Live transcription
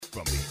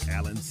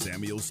Allen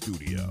Samuel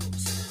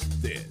Studios.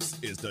 This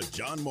is the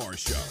John Morris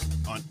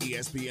Show on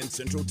ESPN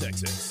Central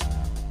Texas.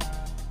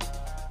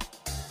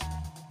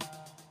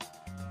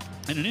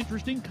 And an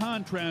interesting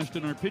contrast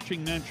in our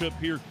pitching matchup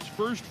here.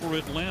 First for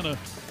Atlanta,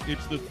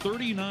 it's the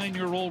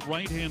 39-year-old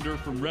right-hander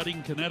from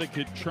Redding,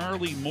 Connecticut,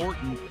 Charlie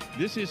Morton.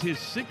 This is his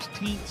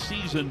 16th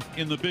season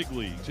in the big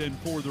leagues. And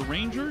for the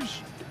Rangers,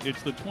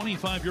 it's the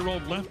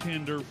 25-year-old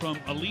left-hander from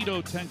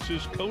Aledo,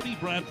 Texas, Cody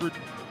Bradford,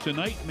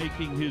 tonight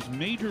making his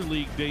major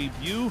league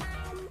debut.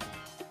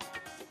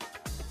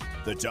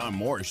 The John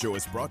Morris Show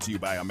is brought to you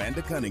by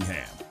Amanda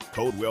Cunningham,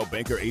 Coldwell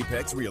Banker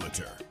Apex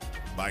Realtor,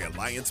 by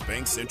Alliance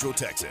Bank Central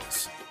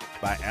Texas,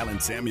 by Allen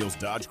Samuels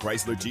Dodge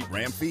Chrysler Jeep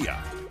Ram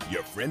Fiat,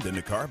 your friend in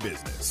the car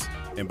business,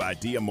 and by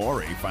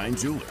Diamore Fine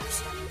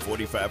Jewelers,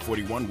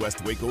 4541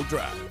 West Waco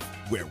Drive,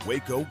 where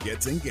Waco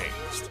gets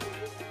engaged.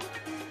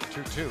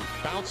 2-2.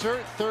 Bouncer,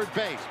 third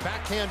base.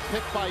 Backhand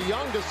pick by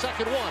Young to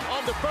second one.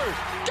 On to first.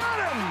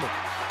 Got him!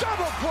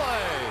 Double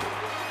play!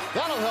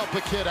 That'll help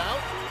a kid out.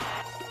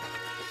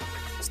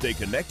 Stay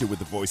connected with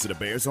the Voice of the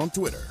Bears on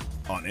Twitter,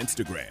 on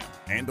Instagram,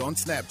 and on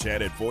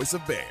Snapchat at Voice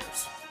of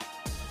Bears.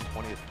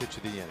 20th pitch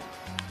of the inning.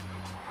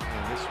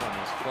 And this one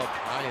is clubbed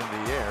high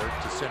in the air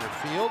to center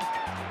field.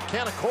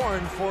 Can of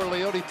corn for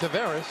Leody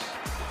Taveras.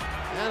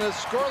 And a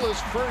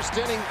scoreless first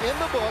inning in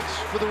the books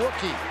for the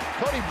rookie.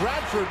 Cody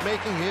Bradford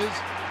making his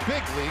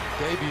big league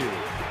debut.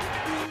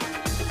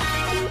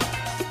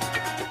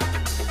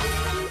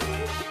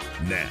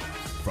 Now,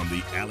 from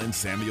the Allen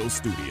Samuel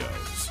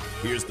Studios,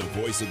 here's the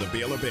voice of the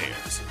Baylor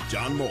Bears,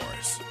 John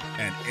Morris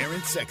and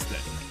Aaron Sexton.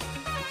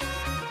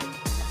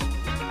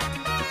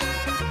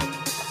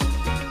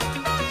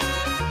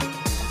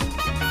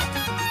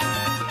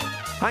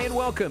 Hi and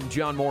welcome,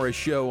 John Morris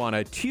Show on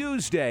a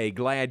Tuesday.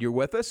 Glad you're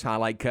with us.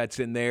 Highlight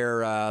cuts in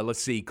there,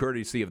 let's see,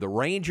 courtesy of the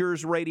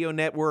Rangers Radio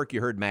Network.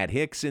 You heard Matt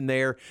Hicks in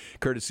there,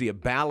 courtesy of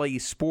Bally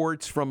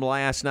Sports from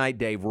last night.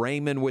 Dave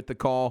Raymond with the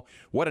call.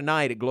 What a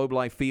night at Globe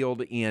Life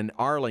Field in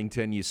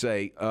Arlington. You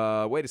say,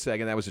 wait a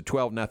second, that was a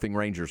 12-0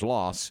 Rangers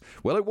loss.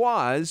 Well, it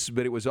was,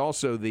 but it was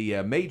also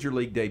the Major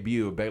League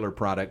debut of Baylor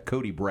product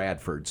Cody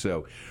Bradford.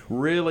 So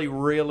really,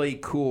 really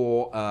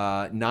cool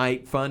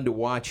night. Fun to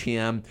watch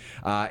him.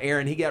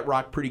 Aaron, he got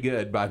rocked pretty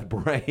good by the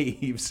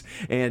Braves,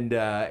 and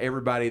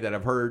everybody that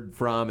I've heard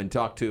from and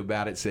talked to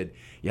about it said,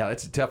 yeah,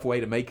 that's a tough way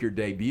to make your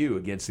debut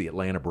against the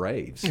Atlanta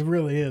Braves. It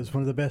really is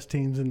one of the best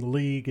teams in the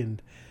league,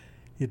 and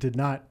it did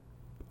not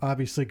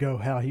obviously go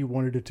how he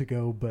wanted it to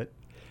go, but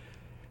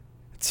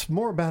it's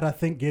more about, I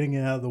think, getting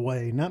it out of the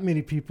way. Not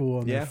many people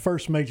on their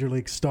first major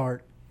league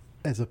start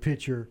as a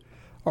pitcher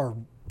are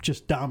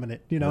just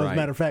dominant. You know, As a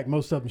matter of fact,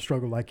 most of them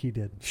struggle like he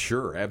did.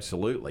 Sure,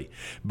 absolutely.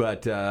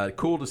 But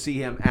cool to see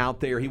him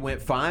out there. He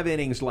went 5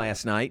 innings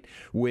last night,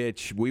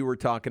 which we were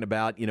talking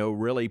about,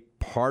 really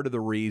part of the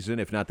reason,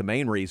 if not the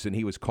main reason,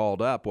 he was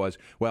called up was,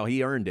 well,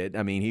 he earned it.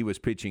 I mean, he was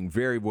pitching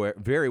very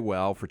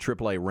well for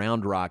AAA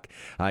Round Rock.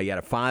 He had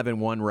a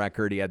 5-1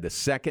 record. He had the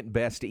second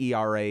best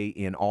ERA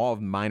in all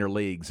of minor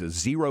leagues, a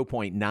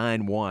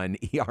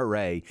 0.91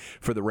 ERA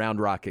for the Round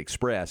Rock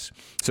Express.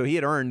 So he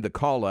had earned the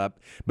call up,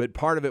 but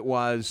part of it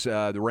was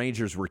the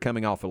Rangers were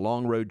coming off a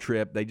long road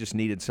trip. They just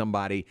needed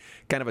somebody,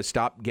 kind of a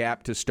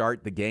stopgap to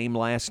start the game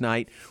last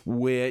night,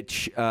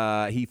 which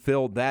he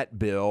filled that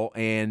bill,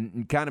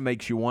 and kind of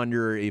makes you wonder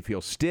if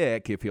he'll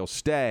stick, if he'll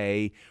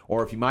stay,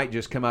 or if he might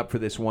just come up for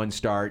this one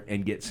start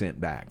and get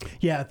sent back.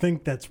 Yeah, I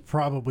think that's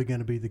probably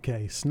going to be the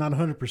case. Not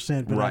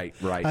 100%, but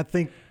right. I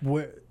think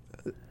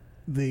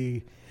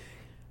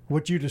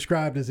what you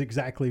described is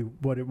exactly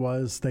what it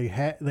was. They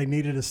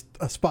needed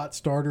a spot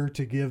starter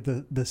to give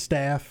the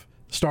staff,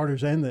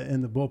 starters and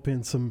the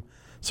bullpen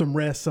some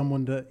rest,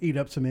 someone to eat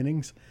up some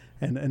innings.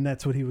 And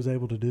that's what he was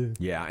able to do.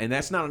 Yeah, and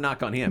that's not a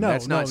knock on him. No,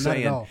 that's not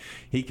saying not at all.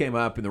 He came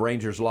up and the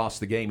Rangers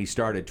lost the game. He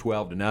started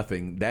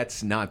 12-0.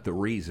 That's not the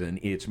reason.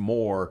 It's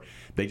more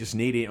they just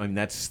need him. I mean,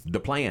 that's the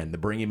plan. To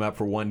bring him up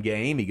for one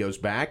game. He goes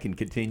back and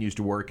continues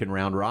to work in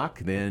Round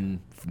Rock.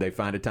 Then they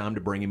find a time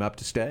to bring him up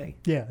to stay.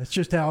 Yeah, it's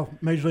just how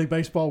Major League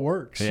Baseball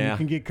works. Yeah. You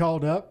can get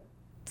called up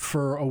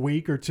for a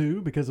week or two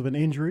because of an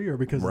injury or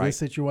because of this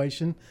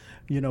situation.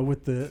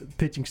 With the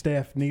pitching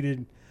staff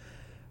needed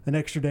an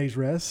extra day's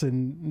rest,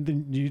 and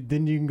then you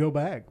can go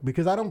back.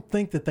 Because I don't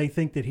think that they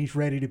think that he's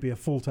ready to be a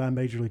full-time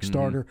Major League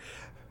starter.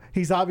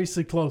 He's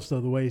obviously close, though,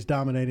 the way he's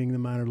dominating the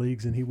minor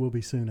leagues, and he will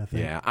be soon, I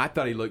think. Yeah, I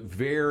thought he looked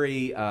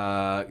very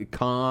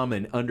calm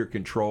and under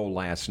control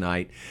last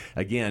night.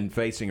 Again,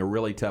 facing a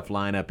really tough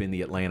lineup in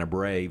the Atlanta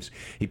Braves.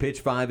 He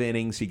pitched 5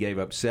 innings. He gave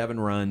up 7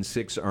 runs,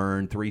 6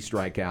 earned, 3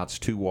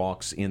 strikeouts, 2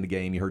 walks in the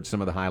game. You heard some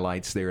of the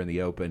highlights there in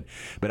the open.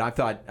 But I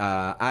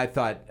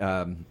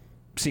thought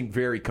seemed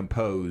very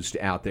composed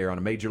out there on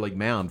a major league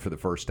mound for the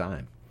first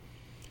time.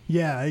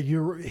 Yeah,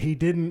 he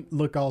didn't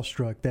look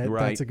awestruck.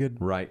 That's a good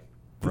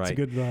That's a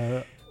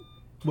good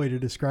way to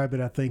describe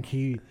it. I think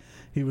he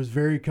was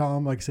very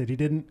calm. Like I said, he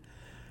didn't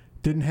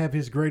have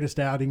his greatest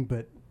outing,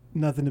 but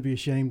nothing to be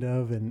ashamed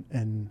of.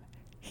 And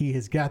he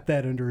has got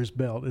that under his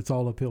belt. It's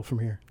all uphill from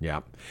here.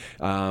 Yeah.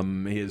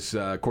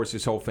 Of course,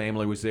 his whole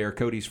family was there.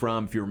 Cody's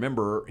from, if you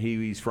remember,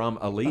 he's from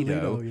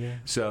Aledo. Yeah.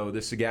 So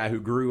this is a guy who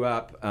grew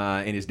up,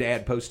 and his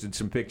dad posted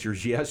some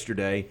pictures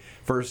yesterday.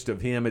 First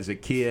of him as a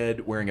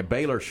kid wearing a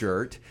Baylor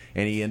shirt,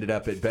 and he ended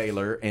up at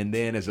Baylor. And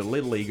then as a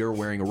Little Leaguer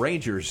wearing a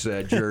Rangers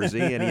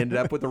jersey, and he ended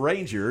up with the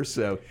Rangers.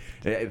 So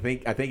I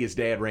think his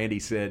dad, Randy,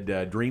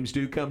 said, dreams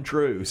do come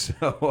true.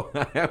 So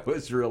that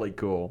was really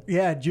cool.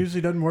 Yeah, it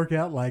usually doesn't work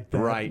out like that.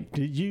 Right.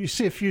 You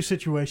see a few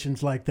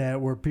situations like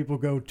that where people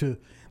go to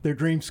their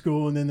dream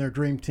school and then their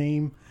dream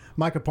team.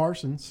 Micah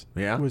Parsons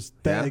was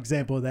that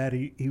example of that.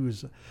 He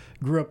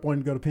grew up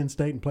wanting to go to Penn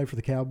State and play for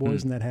the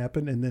Cowboys, and that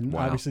happened. And then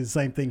obviously the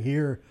same thing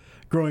here,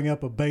 growing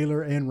up a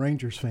Baylor and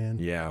Rangers fan.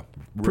 Yeah.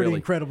 Pretty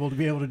incredible to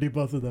be able to do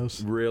both of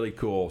those. Really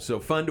cool. So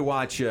fun to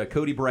watch.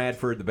 Cody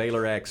Bradford, the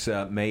Baylor ex,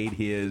 made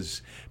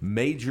his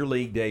Major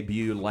League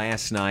debut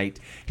last night.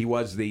 He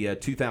was the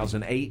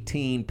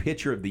 2018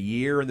 Pitcher of the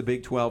Year in the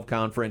Big 12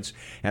 Conference.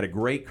 Had a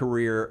great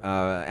career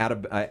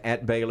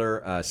at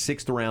Baylor.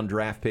 Sixth-round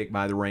draft pick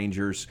by the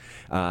Rangers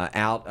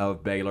out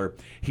of Baylor.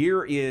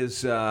 Here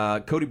is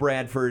Cody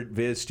Bradford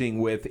visiting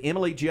with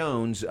Emily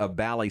Jones of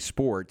Bally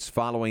Sports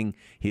following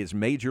his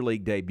Major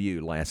League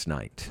debut last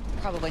night.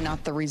 Probably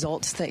not the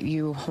results that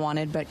you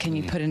wanted, but can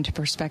you put into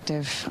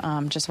perspective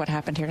just what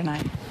happened here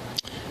tonight?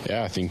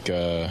 Yeah, I think,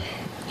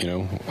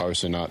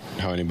 obviously not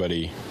how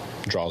anybody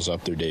draws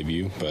up their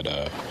debut, but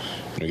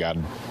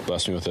God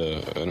blessed me with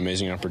an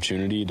amazing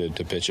opportunity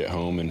to pitch at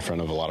home in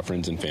front of a lot of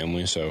friends and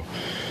family, so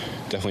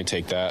definitely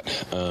take that.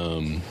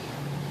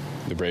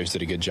 The Braves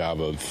did a good job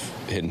of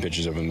hitting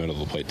pitches over the middle of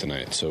the plate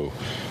tonight. So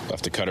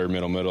left the cutter,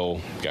 middle,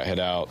 got hit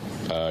out.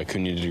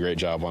 Cunha did a great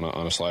job on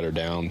a slider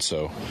down.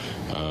 So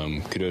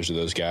kudos to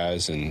those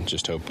guys, and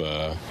just hope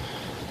the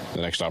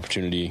next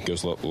opportunity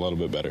goes a little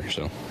bit better.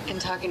 So, in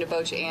talking to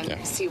Boch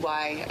and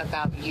CY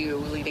about you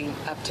leading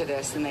up to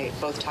this, and they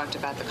both talked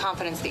about the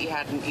confidence that you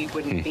had, and you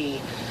wouldn't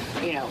be,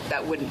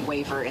 that wouldn't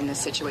waver in this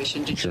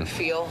situation. Did you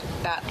feel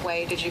that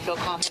way? Did you feel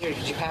confident, or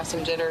did you have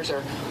some jitters,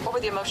 or what were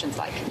the emotions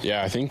like?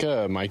 Yeah, I think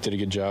Mike did a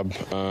good job.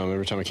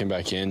 Every time I came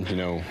back in,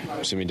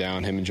 sit me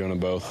down, him and Jonah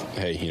both.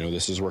 Hey,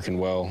 this is working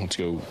well. Let's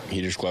go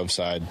heater's glove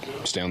side,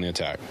 stay on the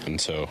attack.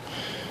 And so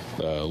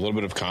a little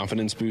bit of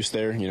confidence boost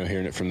there,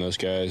 hearing it from those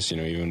guys,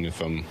 even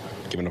if I'm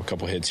giving up a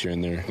couple hits here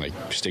and there, like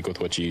stick with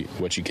what you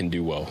can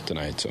do well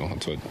tonight. So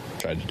that's what I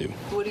tried to do.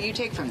 What do you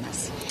take from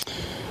this?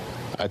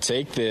 I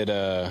take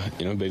that,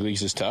 big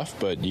leagues is tough,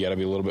 but you got to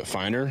be a little bit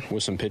finer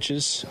with some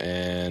pitches,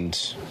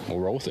 and we'll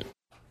roll with it.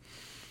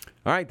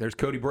 All right, there's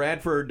Cody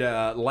Bradford.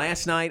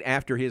 Last night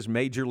after his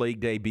Major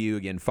League debut,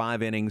 again,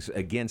 5 innings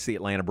against the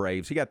Atlanta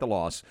Braves. He got the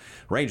loss.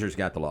 Rangers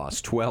got the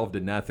loss,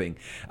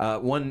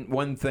 12-0.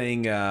 One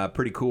thing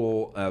pretty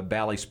cool,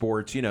 Bally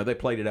Sports, they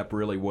played it up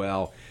really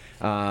well.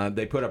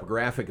 They put up a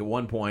graphic at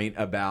one point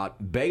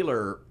about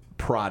Baylor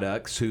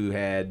products who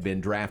had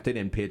been drafted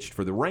and pitched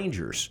for the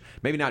Rangers.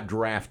 Maybe not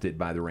drafted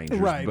by the Rangers,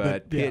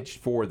 but pitched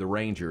for the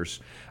Rangers.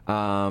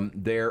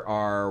 There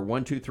are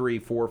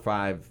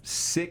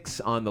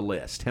 6 on the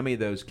list. How many of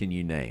those can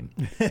you name?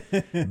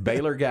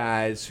 Baylor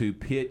guys who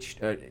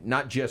pitched,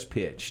 not just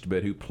pitched,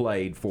 but who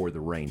played for the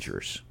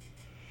Rangers.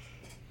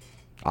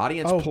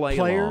 Audience play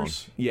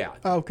players? Along. Yeah.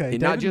 Okay.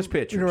 Not just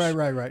pitchers.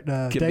 Right.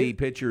 Can be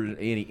pitchers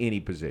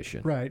any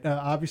position. Right.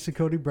 Obviously,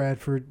 Cody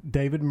Bradford,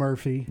 David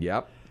Murphy.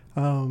 Yep.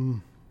 Why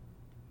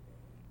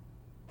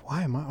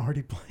am I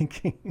already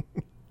blanking?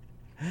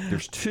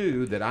 There's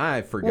 2 that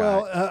I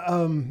forgot.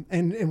 Well,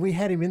 and we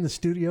had him in the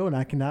studio, and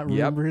I cannot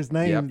remember his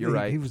name. Yep, you're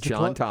right. He was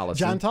John Tollison.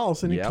 John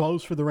Tollison. He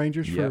closed for the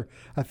Rangers for,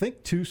 I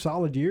think, 2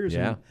 solid years.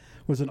 Yeah. And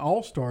was an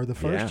all-star the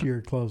first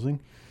year closing.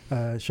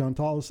 Sean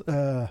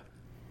Tollison.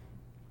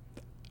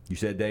 You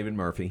said David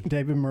Murphy.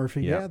 David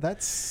Murphy. Yep. Yeah,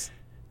 that's...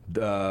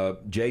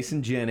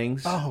 Jason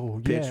Jennings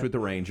pitched with the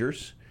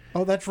Rangers.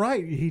 Oh, that's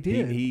right. He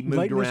did. He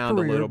moved around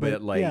a little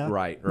bit late. Yeah.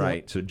 Right.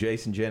 Yeah. So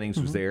Jason Jennings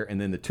was there.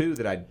 And then the 2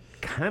 that I'd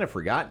kind of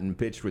forgotten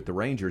pitched with the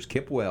Rangers.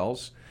 Kip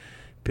Wells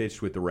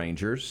pitched with the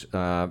Rangers.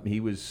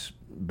 He was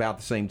about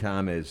the same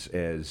time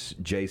as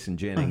Jason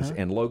Jennings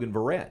and Logan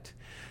Verrett.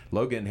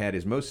 Logan had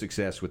his most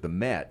success with the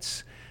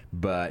Mets,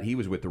 but he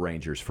was with the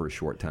Rangers for a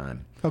short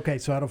time. Okay,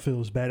 so I don't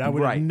feel as bad. I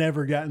would have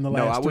never gotten the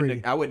last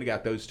 3. I wouldn't have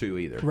got those 2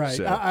 either. Right.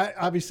 So.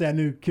 Obviously, I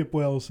knew Kip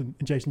Wells and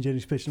Jason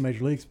Jennings pitched in the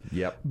Major Leagues.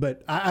 Yep.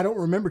 But I don't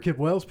remember Kip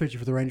Wells pitching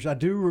for the Rangers. I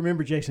do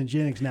remember Jason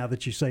Jennings now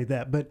that you say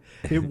that. But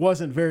it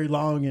wasn't very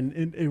long,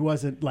 and it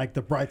wasn't like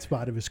the bright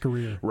spot of his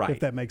career, if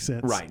that makes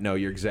sense. Right. No,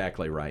 you're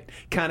exactly right.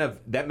 Kind of,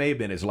 that may have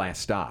been his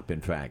last stop,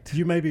 in fact.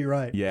 You may be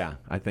right. Yeah,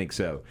 I think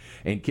so.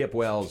 And Kip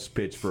Wells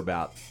pitched for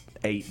about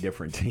 8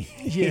 different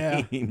teams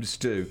Yeah.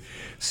 too.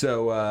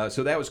 So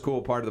that was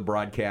cool, part of the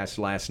broadcast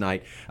last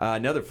night.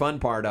 Another fun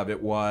part of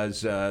it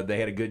was they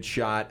had a good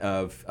shot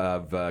of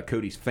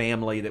Cody's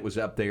family that was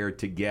up there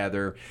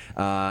together.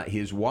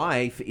 His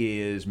wife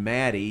is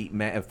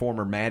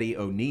former Maddie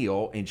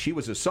O'Neill, and she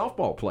was a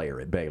softball player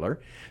at Baylor.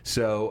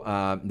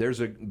 So there's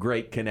a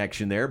great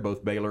connection there.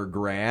 Both Baylor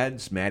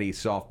grads, Maddie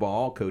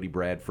softball, Cody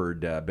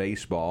Bradford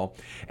baseball.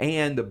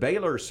 And the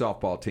Baylor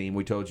softball team,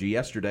 we told you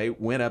yesterday,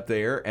 went up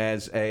there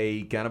as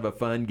a kind of a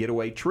fun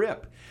getaway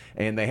trip.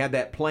 And they had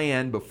that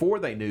plan before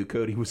they knew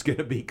Cody was going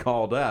to be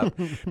called up,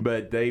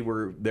 but they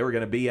were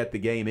going to be at the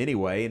game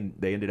anyway, and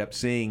they ended up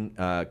seeing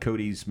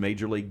Cody's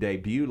Major League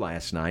debut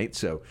last night.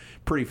 So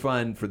pretty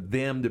fun for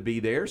them to be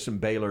there. Some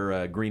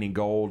Baylor green and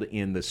gold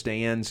in the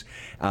stands.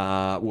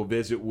 We'll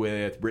visit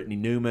with Brittany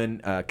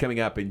Newman coming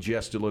up in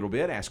just a little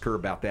bit. Ask her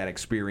about that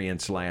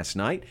experience last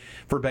night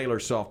for Baylor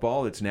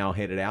softball. It's now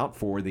headed out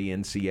for the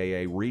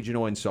NCAA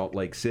Regional in Salt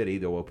Lake City.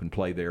 They'll open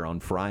play there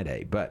on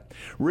Friday. But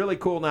really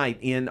cool night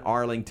in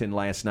Arlington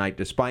last night,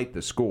 despite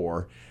the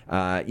score.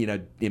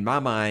 In my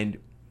mind,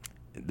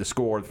 the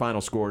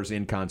final score is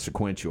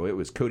inconsequential. It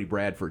was Cody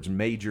Bradford's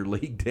Major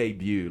League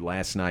debut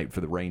last night for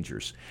the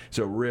Rangers.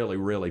 So really,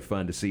 really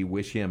fun to see.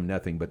 Wish him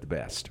nothing but the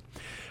best.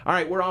 All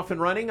right, we're off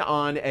and running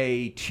on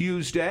a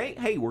Tuesday.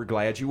 Hey, we're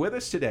glad you're with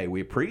us today.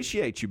 We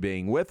appreciate you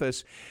being with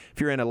us. If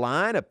you're in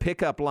a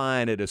pickup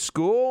line at a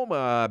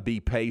school, be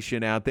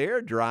patient out there.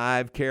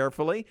 Drive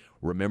carefully.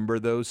 Remember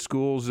those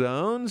school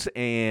zones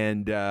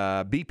and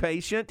be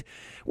patient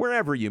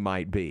wherever you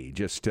might be.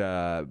 Just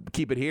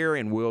keep it here,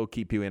 and we'll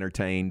keep you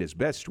entertained as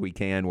best we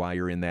can while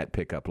you're in that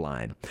pickup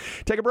line.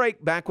 Take a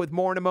break. Back with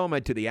more in a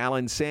moment to the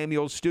Allen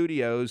Samuels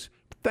Studios.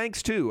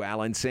 Thanks to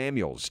Allen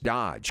Samuels,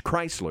 Dodge,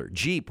 Chrysler,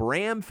 Jeep,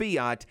 Ram,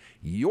 Fiat,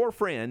 your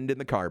friend in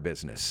the car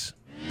business.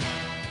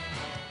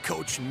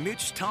 Coach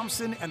Mitch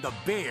Thompson and the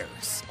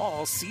Bears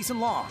all season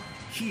long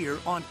here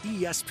on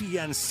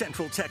ESPN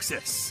Central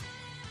Texas.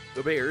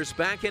 The Bears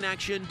back in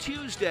action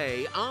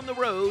Tuesday on the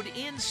road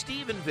in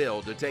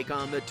Stephenville to take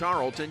on the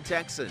Tarleton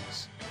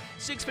Texans.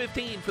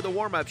 6:15 for the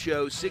warm-up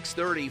show,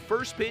 6:30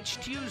 first pitch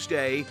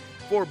Tuesday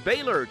for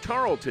Baylor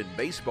Tarleton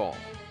baseball.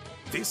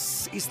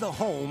 This is the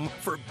home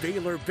for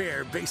Baylor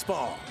Bear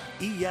baseball,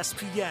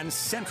 ESPN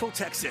Central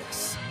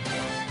Texas.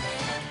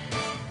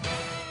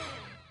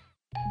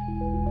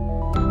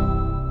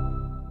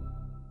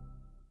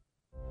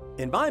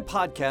 In my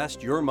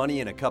podcast, Your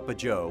Money in a Cup of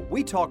Joe,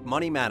 we talk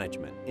money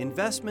management,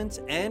 investments,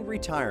 and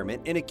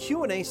retirement in a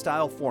Q&A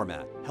style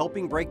format,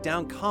 helping break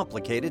down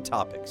complicated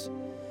topics.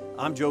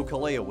 I'm Joe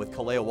Kaleo with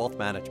Kaleo Wealth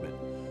Management.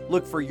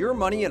 Look for Your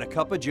Money in a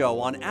Cup of Joe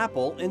on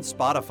Apple and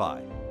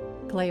Spotify.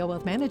 Kaleo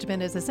Wealth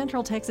Management is a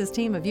Central Texas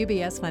team of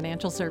UBS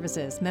Financial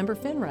Services, member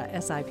FINRA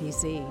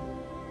SIPC.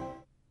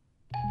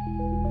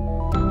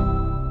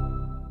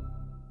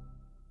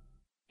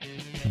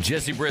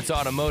 Jesse Britt's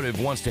Automotive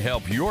wants to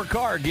help your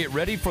car get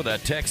ready for the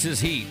Texas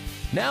heat.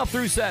 Now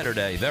through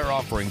Saturday, they're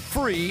offering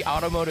free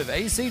automotive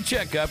AC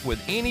checkup with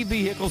any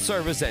vehicle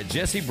service at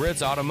Jesse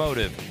Britt's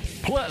Automotive.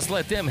 Plus,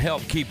 let them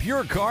help keep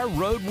your car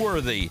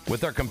roadworthy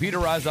with their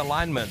computerized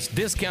alignments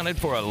discounted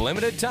for a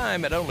limited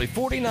time at only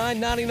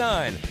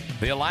 $49.99.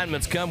 The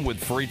alignments come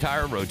with free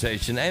tire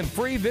rotation and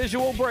free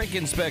visual brake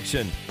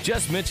inspection.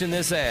 Just mention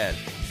this ad.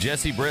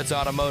 Jesse Britt's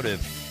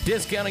Automotive.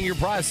 Discounting your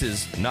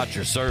prices, not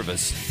your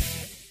service.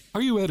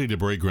 Are you ready to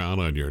break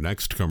ground on your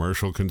next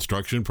commercial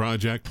construction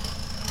project?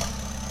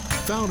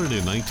 Founded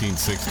in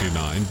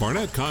 1969,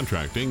 Barnett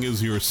Contracting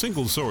is your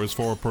single source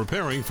for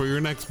preparing for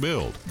your next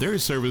build. Their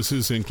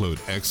services include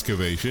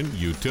excavation,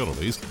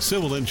 utilities,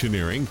 civil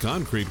engineering,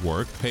 concrete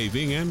work,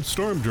 paving, and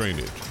storm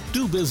drainage.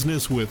 Do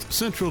business with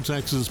Central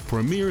Texas'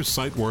 premier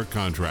site work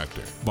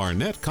contractor,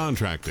 Barnett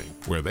Contracting,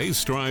 where they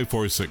strive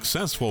for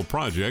successful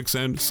projects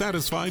and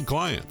satisfied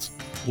clients.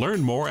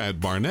 Learn more at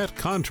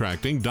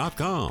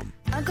barnettcontracting.com.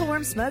 Uncle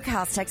Worm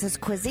Smokehouse Texas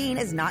Cuisine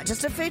is not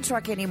just a food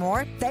truck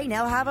anymore. They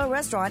now have a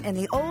restaurant in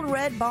the Old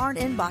Red Barn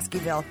in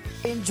Bosqueville.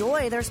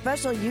 Enjoy their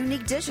special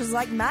unique dishes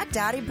like Mac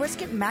Daddy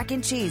Brisket Mac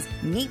and Cheese,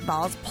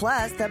 meatballs,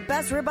 plus the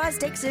best ribeye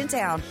steaks in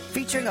town,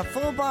 featuring a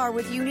full bar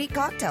with unique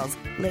cocktails.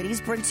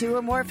 Ladies, bring 2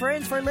 or more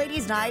friends for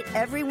Ladies' Night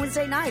every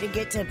Wednesday night and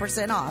get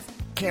 10% off.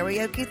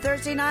 Karaoke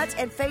Thursday nights,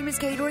 and famous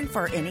catering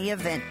for any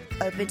event.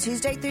 Open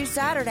Tuesday through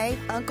Saturday,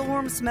 Uncle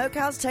Worm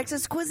Smokehouse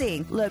Texas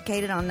Cuisine,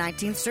 located on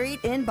 19th Street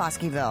in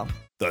Bosqueville.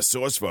 The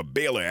source for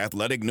Baylor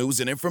athletic news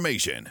and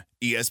information,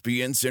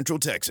 ESPN Central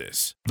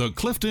Texas. The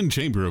Clifton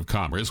Chamber of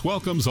Commerce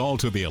welcomes all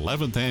to the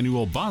 11th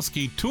annual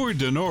Bosque Tour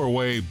de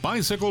Norway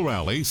Bicycle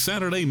Rally,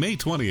 Saturday, May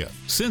 20th.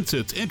 Since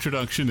its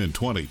introduction in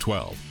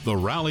 2012, the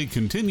rally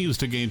continues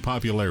to gain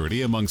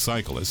popularity among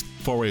cyclists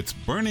for its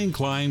burning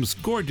climbs,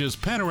 gorgeous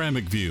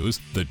panoramic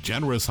views, the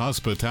generous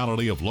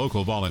hospitality of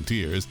local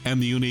volunteers,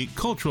 and the unique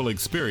cultural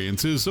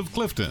experiences of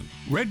Clifton.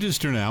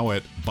 Register now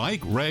at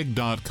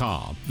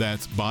bikereg.com.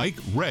 That's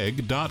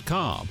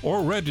bikereg.com.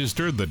 Or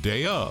register the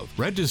day of.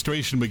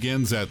 Registration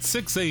begins at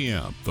 6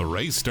 a.m. The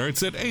race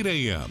starts at 8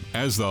 a.m.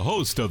 As the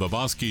host of the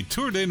Bosky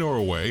Tour de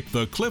Norway,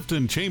 the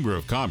Clifton Chamber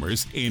of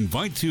Commerce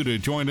invites you to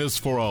join us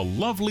for a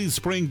lovely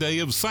spring day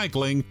of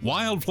cycling,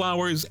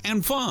 wildflowers,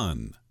 and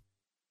fun.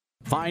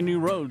 Find new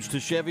roads to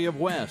Chevy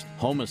of West,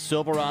 home of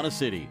Silverado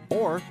City,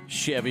 or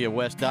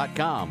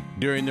ChevyofWest.com.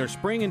 During their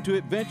Spring into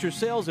Adventure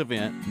sales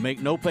event, make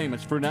no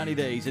payments for 90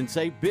 days and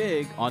save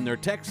big on their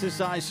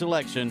Texas-size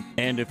selection.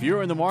 And if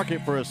you're in the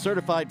market for a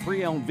certified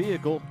pre-owned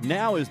vehicle,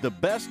 now is the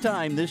best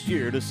time this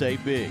year to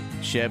save big.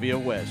 Chevy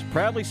of West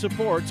proudly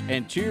supports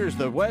and cheers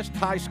the West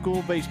High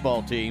School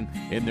baseball team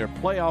in their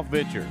playoff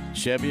venture.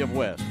 Chevy of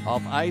West,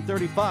 off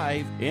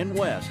I-35 in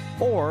West,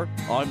 or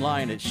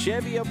online at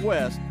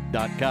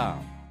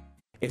ChevyofWest.com.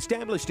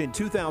 Established in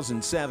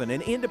 2007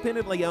 and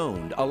independently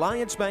owned,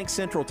 Alliance Bank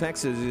Central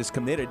Texas is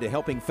committed to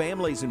helping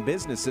families and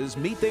businesses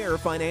meet their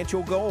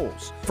financial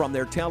goals. From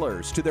their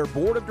tellers to their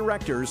board of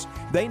directors,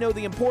 they know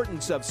the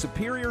importance of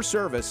superior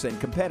service and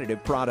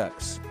competitive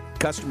products.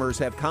 Customers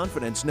have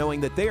confidence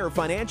knowing that their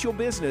financial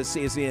business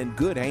is in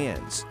good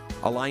hands.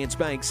 Alliance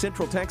Bank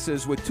Central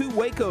Texas with 2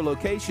 Waco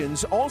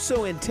locations,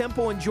 also in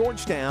Temple and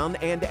Georgetown,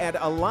 and at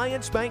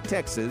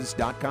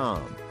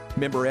alliancebanktexas.com.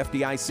 Member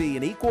FDIC,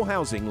 an equal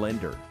housing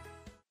lender.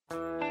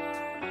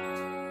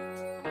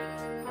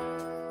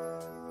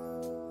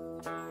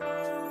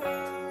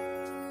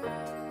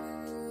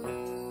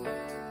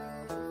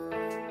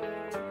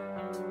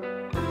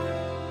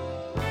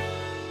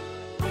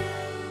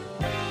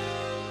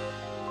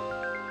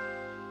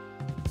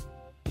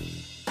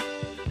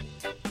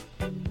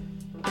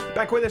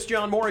 Back with us,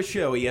 John Morris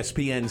Show,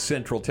 ESPN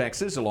Central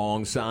Texas,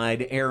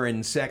 alongside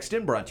Aaron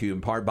Sexton, brought to you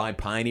in part by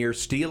Pioneer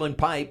Steel and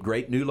Pipe.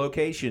 Great new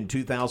location,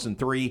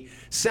 2003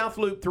 South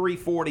Loop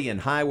 340 and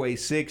Highway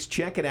 6.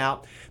 Check it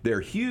out. Their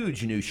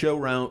huge new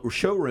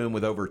showroom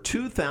with over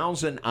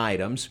 2,000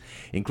 items,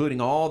 including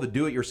all the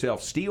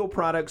do-it-yourself steel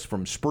products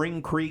from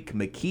Spring Creek,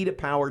 Makita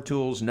Power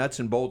Tools, nuts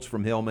and bolts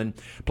from Hillman,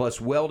 plus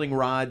welding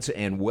rods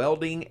and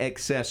welding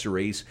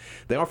accessories.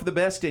 They offer the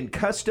best in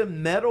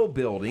custom metal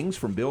buildings,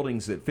 from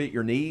buildings that fit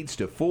your needs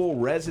to full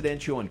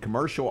residential and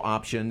commercial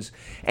options,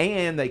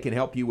 and they can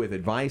help you with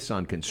advice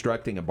on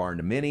constructing a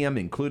barn-dominium,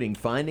 including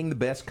finding the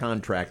best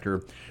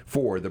contractor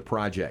for the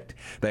project.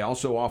 They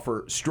also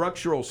offer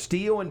structural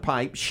steel and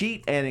pipe,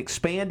 sheet and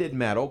expanded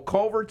metal,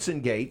 culverts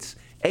and gates,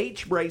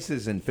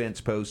 H-braces and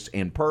fence posts,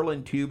 and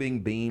purlin tubing,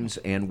 beams,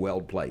 and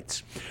weld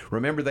plates.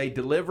 Remember, they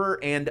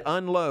deliver and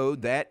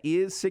unload. That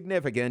is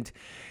significant.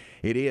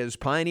 It is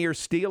Pioneer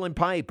Steel and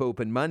Pipe,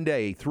 open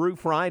Monday through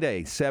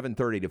Friday,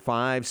 7:30 to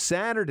 5,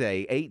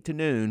 Saturday, 8 to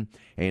noon,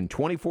 and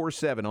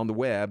 24/7 on the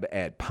web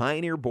at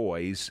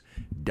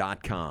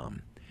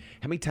pioneerboys.com.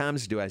 How many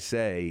times do I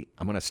say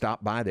I'm going to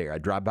stop by there? I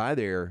drive by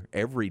there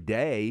every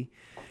day,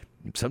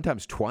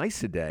 sometimes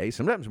twice a day,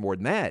 sometimes more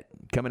than that,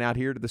 coming out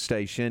here to the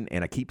station,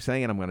 and I keep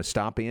saying I'm going to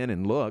stop in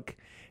and look,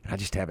 and I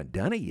just haven't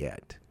done it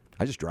yet.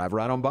 I just drive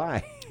right on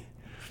by.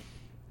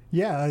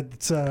 Yeah,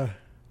 it's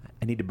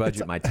I need to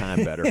budget my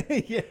time better.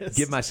 Yes.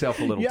 Give myself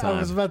a little time. I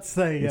was about to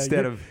say,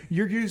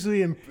 you're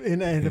usually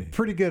in a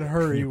pretty good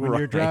hurry when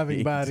you're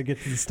driving by to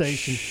get to the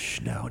station. Shh,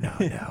 no.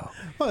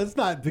 Well, it's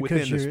not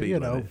because you're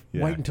Yeah.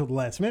 wait until the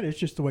last minute. It's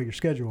just the way your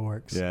schedule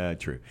works. Yeah,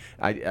 true.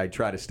 I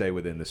try to stay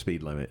within the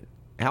speed limit.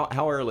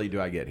 How early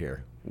do I get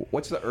here?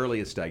 What's the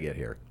earliest I get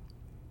here?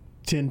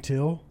 10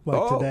 till,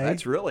 today.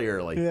 That's really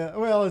early. Yeah,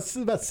 well, it's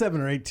about 7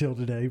 or 8 till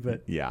today,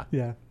 but yeah.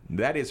 Yeah.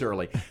 That is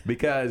early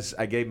because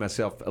I gave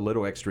myself a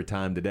little extra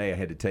time today. I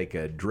had to take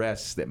a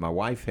dress that my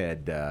wife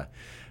had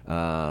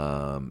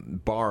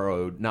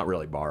borrowed, not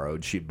really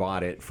borrowed. She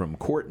bought it from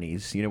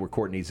Courtney's. You know where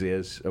Courtney's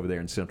is over there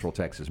in Central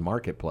Texas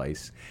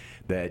Marketplace.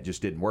 That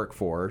just didn't work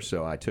for her,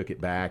 so I took it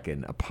back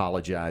and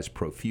apologized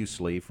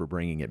profusely for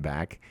bringing it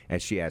back,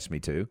 as she asked me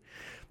to.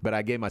 But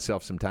I gave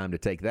myself some time to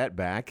take that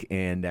back,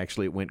 and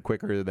actually it went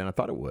quicker than I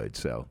thought it would.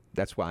 So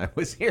that's why I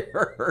was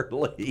here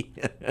early.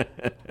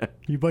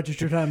 You budget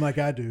your time like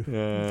I do.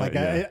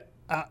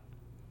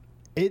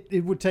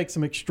 It would take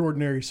some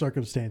extraordinary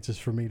circumstances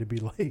for me to be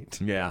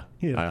late. Yeah,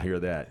 I hear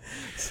that.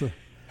 So.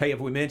 Hey, have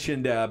we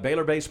mentioned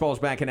Baylor baseball is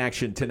back in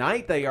action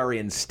tonight? They are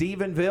in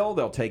Stephenville.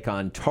 They'll take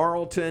on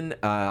Tarleton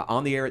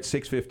on the air at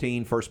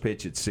 6:15. First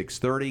pitch at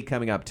 6:30.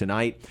 Coming up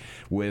tonight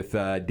with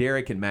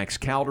Derek and Max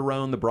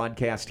Calderon, the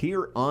broadcast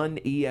here on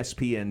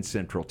ESPN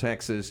Central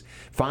Texas.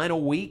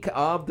 Final week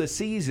of the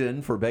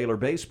season for Baylor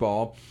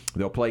baseball.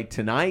 They'll play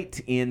tonight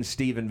in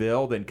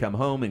Stephenville, then come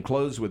home and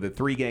close with a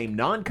 3-game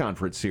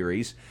non-conference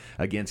series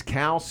against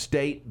Cal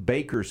State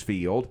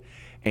Bakersfield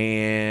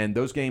And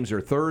those games are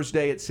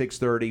Thursday at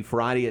 6:30,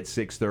 Friday at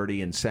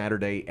 6:30, and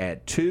Saturday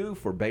at 2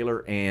 for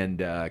Baylor and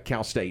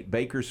Cal State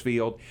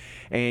Bakersfield.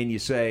 And you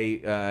say,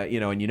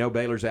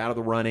 Baylor's out of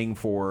the running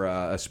for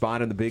a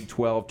spot in the Big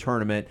 12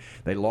 tournament.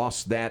 They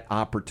lost that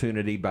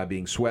opportunity by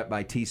being swept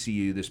by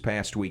TCU this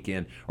past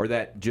weekend, or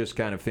that just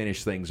kind of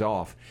finished things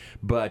off.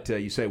 But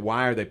you say,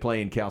 why are they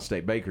playing Cal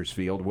State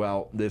Bakersfield?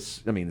 Well, the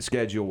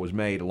schedule was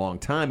made a long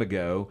time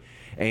ago,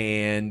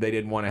 and they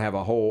didn't want to have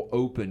a whole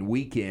open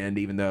weekend,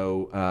 even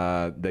though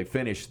they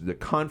finished the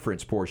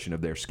conference portion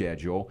of their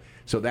schedule.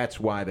 So that's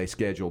why they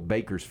scheduled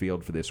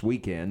Bakersfield for this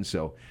weekend.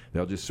 So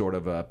they'll just sort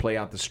of play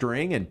out the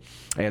string. And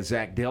as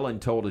Zach Dillon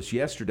told us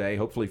yesterday,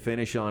 hopefully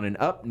finish on an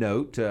up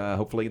note.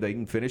 Hopefully they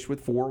can finish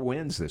with 4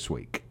 wins this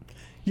week.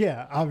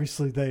 Yeah,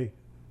 obviously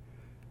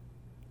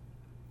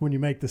when you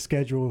make the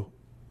schedule,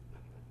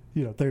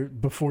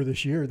 before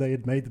this year, they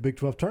had made the Big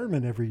 12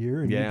 tournament every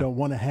year, and you don't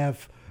want to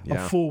have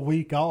a full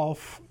week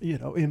off,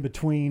 in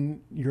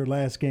between your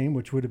last game,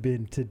 which would have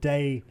been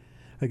today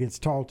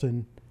against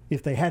Tarleton,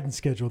 if they hadn't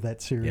scheduled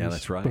that series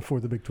before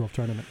the Big 12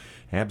 tournament.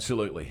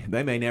 Absolutely.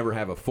 They may never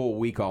have a full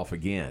week off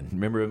again.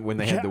 Remember when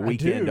they had the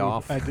weekend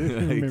off? I do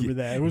remember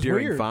that. It was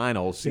during weird.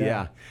 finals,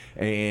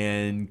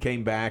 and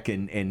came back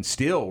and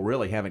still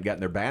really haven't gotten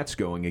their bats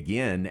going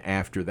again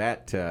after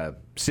that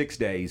 6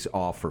 days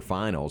off for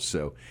finals.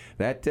 So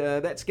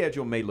that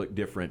schedule may look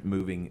different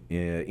moving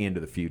into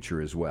the future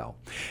as well.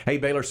 Hey,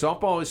 Baylor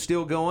softball is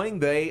still going.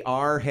 They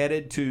are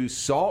headed to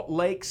Salt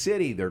Lake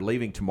City. They're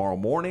leaving tomorrow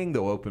morning.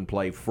 They'll open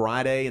play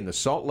Friday in the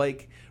Salt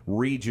Lake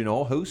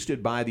Regional,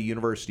 hosted by the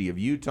University of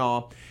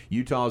Utah.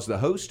 Utah's the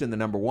host and the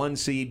number 1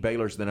 seed.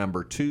 Baylor's the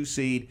number 2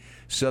 seed.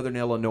 Southern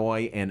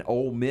Illinois and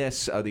Ole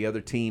Miss are the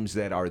other teams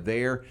that are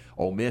there.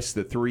 Ole Miss,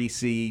 the 3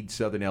 seed.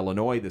 Southern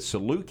Illinois, the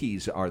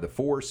Salukis, are the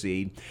 4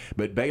 seed.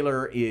 But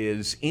Baylor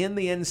is in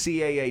the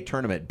NCAA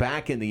tournament,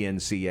 back in the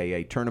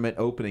NCAA tournament,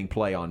 opening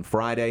play on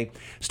Friday.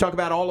 Let's talk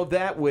about all of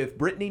that with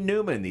Brittany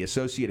Newman, the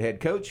associate head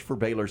coach for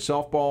Baylor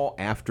softball,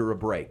 after a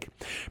break.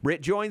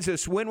 Britt joins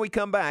us when we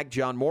come back.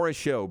 John Morris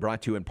Show,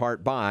 brought to you in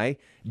part by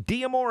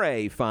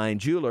D'Amore Fine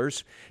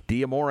Jewelers.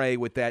 D'Amore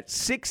with that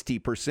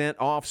 60%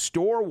 off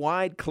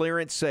store-wide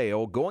clearance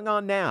sale going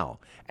on now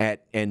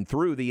and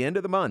through the end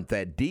of the month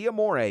at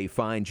D'Amore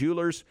Fine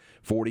Jewelers,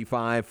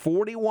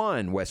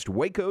 4541 West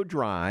Waco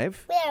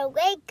Drive. Where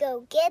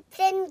Waco gets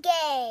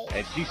engaged.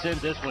 And she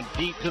sends this one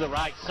deep to the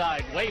right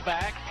side, way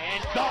back,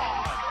 and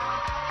gone.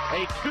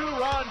 A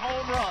 2-run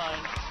home run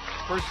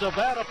for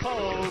Savannah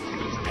Poe,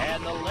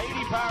 and the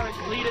Lady Pirates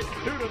lead it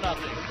 2-0.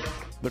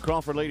 The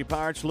Crawford Lady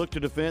Pirates look to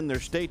defend their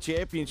state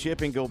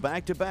championship and go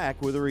back-to-back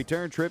with a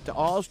return trip to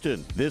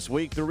Austin. This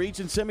week, the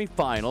region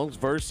semifinals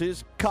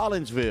versus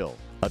Collinsville.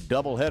 A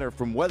doubleheader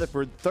from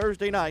Weatherford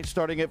Thursday night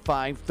starting at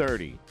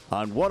 5:30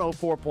 on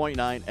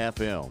 104.9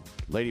 FM.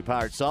 Lady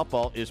Pirates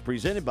Softball is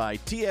presented by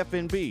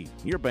TFNB,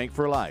 your bank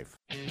for life.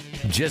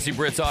 Jesse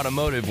Britt's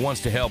Automotive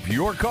wants to help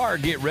your car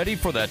get ready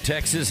for the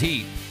Texas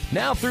heat.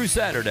 Now through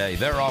Saturday,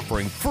 they're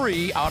offering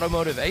free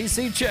automotive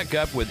AC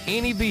checkup with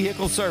any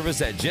vehicle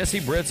service at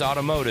Jesse Britt's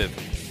Automotive.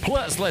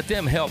 Plus, let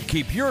them help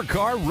keep your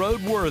car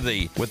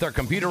roadworthy with their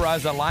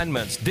computerized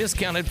alignments,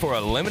 discounted for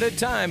a limited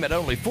time at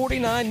only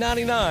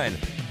 $49.99.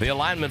 The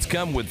alignments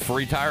come with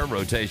free tire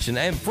rotation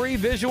and free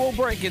visual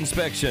brake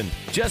inspection.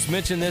 Just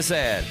mention this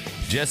ad.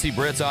 Jesse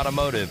Britt's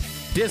Automotive.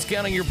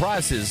 Discounting your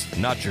prices,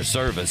 not your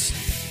service.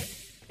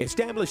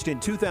 Established in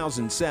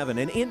 2007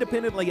 and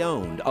independently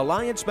owned,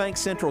 Alliance Bank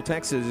Central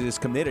Texas is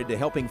committed to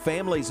helping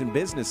families and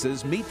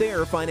businesses meet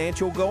their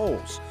financial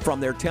goals.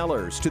 From their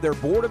tellers to their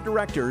board of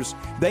directors,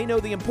 they know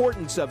the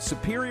importance of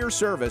superior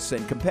service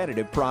and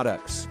competitive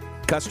products.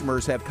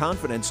 Customers have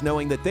confidence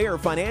knowing that their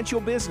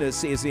financial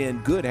business is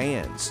in good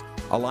hands.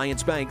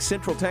 Alliance Bank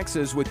Central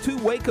Texas with 2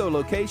 Waco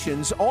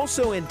locations,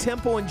 also in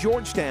Temple and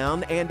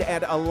Georgetown, and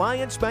at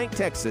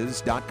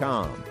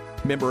alliancebanktexas.com.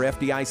 Member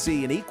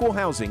FDIC, an equal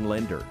housing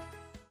lender.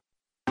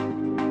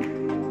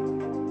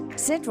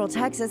 Central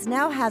Texas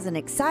now has an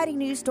exciting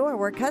new store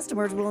where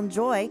customers will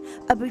enjoy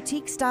a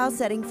boutique-style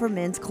setting for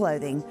men's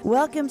clothing.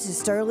 Welcome to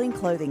Sterling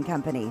Clothing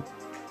Company.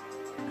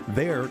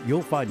 There,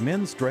 you'll find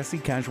men's dressy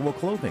casual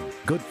clothing,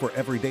 good for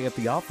every day at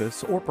the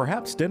office or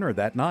perhaps dinner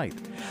that night.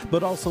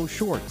 But also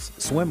shorts,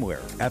 swimwear,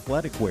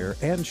 athletic wear,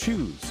 and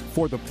shoes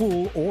for the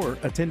pool or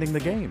attending the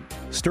game.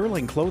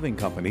 Sterling Clothing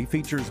Company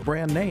features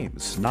brand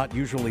names not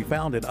usually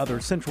found in other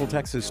Central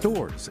Texas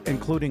stores,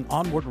 including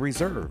Onward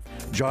Reserve,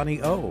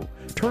 Johnny O,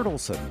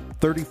 Turtleson,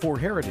 34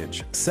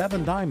 Heritage,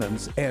 7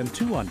 Diamonds, and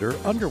 2 Under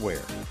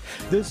underwear.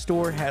 This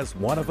store has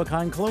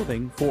one-of-a-kind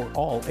clothing for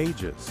all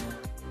ages.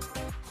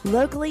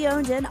 Locally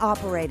owned and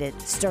operated,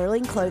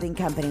 Sterling Clothing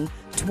Company,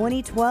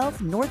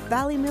 2012 North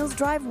Valley Mills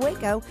Drive,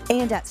 Waco,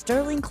 and at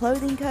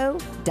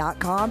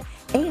sterlingclothingco.com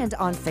and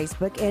on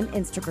Facebook and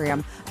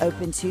Instagram.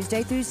 Open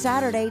Tuesday through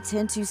Saturday,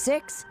 10 to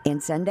 6,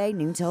 and Sunday,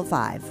 noon till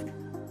 5.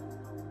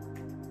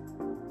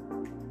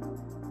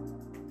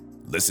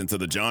 Listen to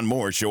The John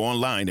Moore Show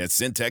online at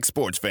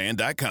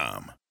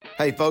syntechsportsfan.com.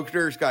 Hey folks,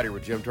 Derek Scott here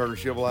with Jim Turner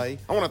Chevrolet.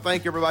 I want to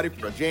thank everybody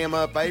for a jam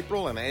up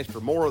April and ask for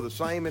more of the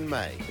same in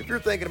May. If you're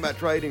thinking about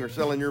trading or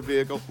selling your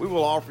vehicle, we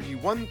will offer you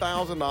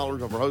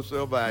 $1,000 over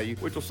wholesale value,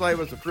 which will save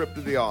us a trip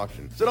to the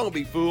auction. So don't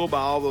be fooled by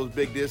all those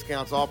big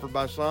discounts offered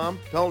by some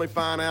to only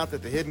find out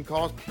that the hidden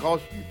cost will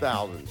cost you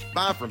thousands.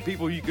 Buy from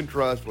people you can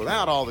trust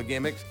without all the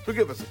gimmicks. So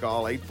give us a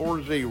call,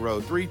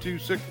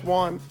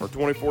 840-3261 or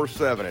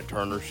 24/7 at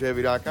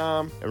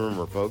turnerchevy.com. And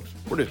remember folks,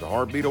 we're just a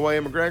heartbeat away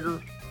in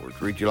McGregor. We'll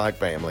treat you like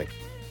family.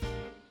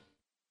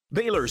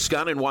 Baylor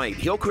Scott & White,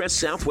 Hillcrest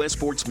Southwest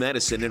Sports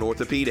Medicine and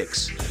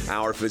Orthopedics.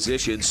 Our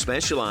physicians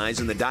specialize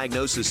in the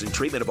diagnosis and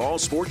treatment of all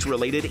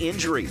sports-related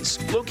injuries.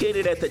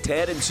 Located at the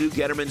Tad and Sue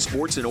Getterman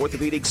Sports and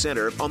Orthopedic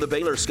Center on the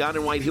Baylor Scott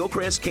 & White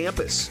Hillcrest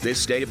campus. This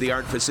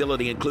state-of-the-art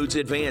facility includes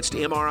advanced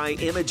MRI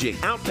imaging,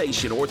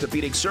 outpatient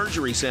orthopedic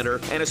surgery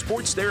center, and a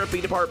sports therapy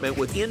department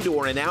with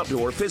indoor and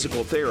outdoor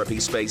physical therapy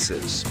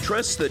spaces.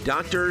 Trust the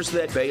doctors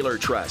that Baylor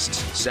trusts.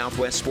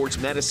 Southwest Sports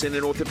Medicine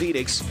and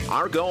Orthopedics.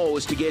 Our goal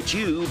is to get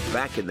you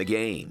back in the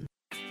game.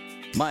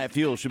 Myatt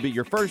Fuel should be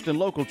your first and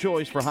local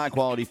choice for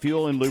high-quality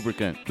fuel and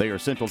lubricant. They are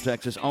Central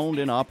Texas owned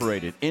and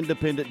operated,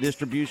 independent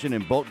distribution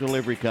and bulk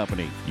delivery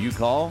company. You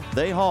call,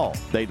 they haul.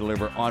 They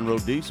deliver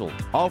on-road diesel,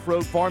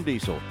 off-road farm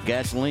diesel,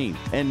 gasoline,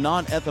 and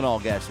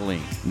non-ethanol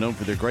gasoline. Known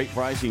for their great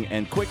pricing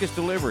and quickest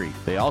delivery,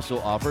 they also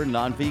offer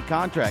non-fee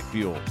contract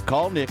fuel.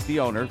 Call Nick, the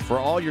owner, for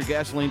all your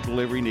gasoline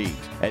delivery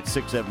needs at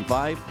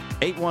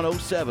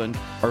 675-8107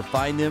 or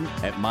find them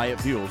at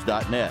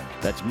MyattFuels.net.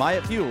 That's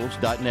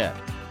MyattFuels.net.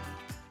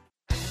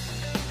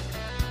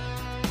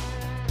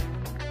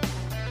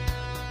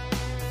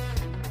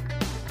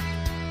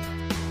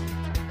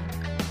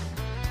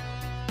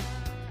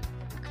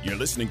 You're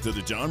listening to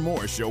The John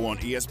Morris Show on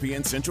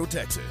ESPN Central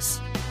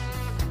Texas.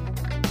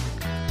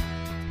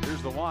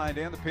 Here's the wind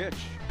and the pitch.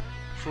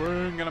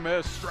 Swing and a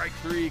miss. Strike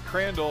three.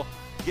 Crandall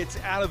gets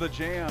out of the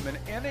jam. An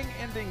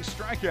inning-ending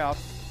strikeout.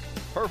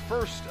 Her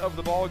first of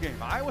the ball game.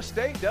 Iowa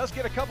State does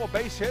get a couple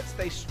base hits.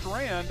 They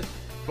strand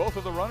both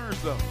of the runners,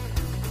 though.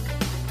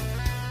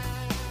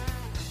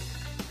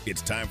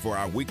 It's time for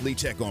our weekly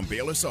check on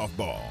Baylor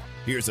softball.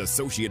 Here's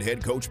Associate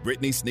Head Coach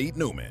Brittany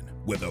Sneed-Newman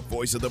with the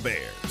voice of the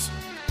Bears.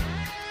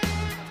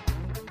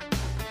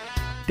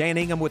 Dan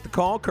Ingham with the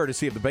call,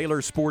 courtesy of the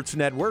Baylor Sports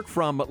Network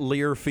from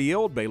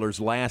Learfield. Baylor's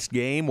last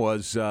game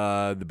was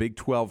the Big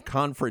 12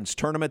 Conference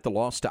Tournament, the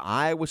loss to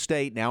Iowa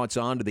State. Now it's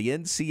on to the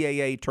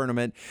NCAA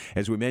Tournament.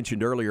 As we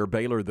mentioned earlier,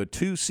 Baylor, the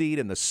 2 seed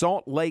in the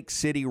Salt Lake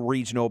City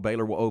Regional.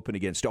 Baylor will open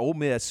against Ole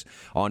Miss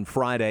on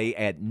Friday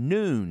at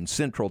noon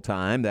Central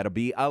Time. That'll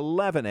be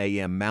 11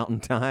 a.m. Mountain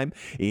Time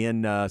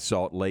in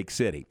Salt Lake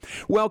City.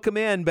 Welcome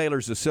in,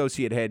 Baylor's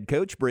Associate Head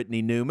Coach,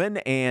 Brittany Newman.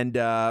 And,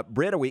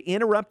 Britt, are we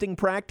interrupting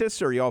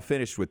practice, or are you all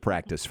finished with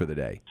practice for the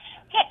day?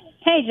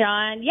 Hey,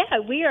 John. Yeah,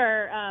 we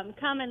are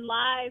coming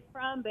live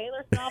from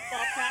Baylor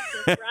softball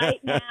practice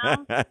right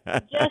now.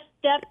 Just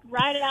stepped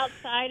right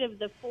outside of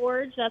the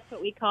Forge. That's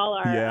what we call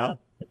our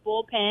the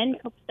bullpen.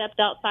 Stepped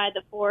outside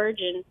the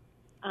Forge, and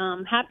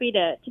happy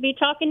to be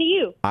talking to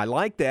you. I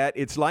like that.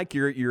 It's like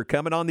you're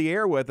coming on the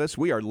air with us.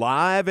 We are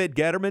live at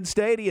Getterman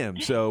Stadium.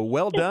 So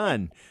well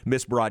done,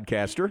 Miss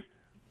Broadcaster.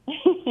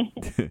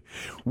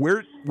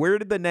 Where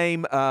did the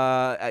name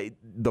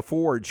the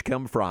Forge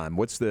come from?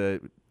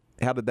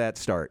 How did that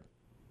start?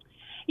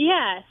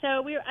 Yeah,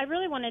 so I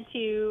really wanted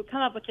to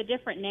come up with a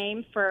different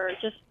name for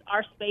just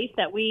our space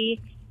that we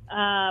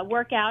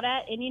work out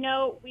at. And,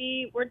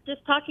 we're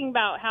just talking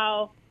about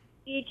how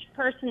each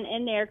person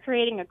in there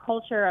creating a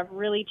culture of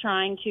really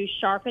trying to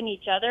sharpen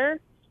each other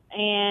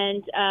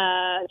and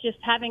just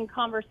having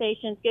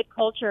conversations, good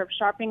culture of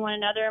sharpening one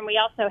another. And we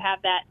also have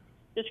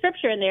the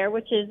scripture in there,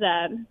 which is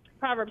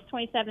Proverbs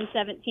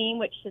 27:17,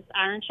 which is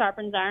iron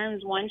sharpens iron,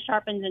 one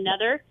sharpens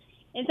another.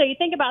 And so you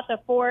think about the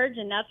forge,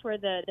 and that's where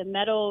the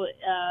metal,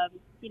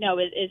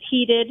 is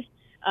heated,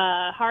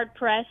 hard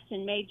pressed,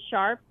 and made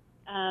sharp.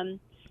 And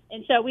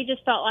so we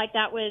just felt like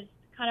that was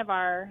kind of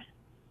our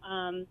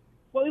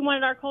what we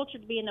wanted our culture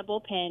to be in the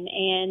bullpen,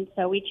 and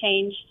so we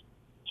changed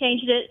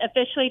it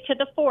officially to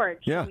the Forge.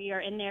 Yeah. We are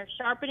in there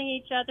sharpening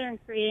each other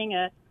and creating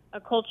a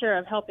culture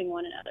of helping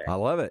one another. I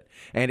love it.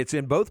 And it's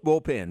in both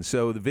bullpens.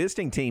 So the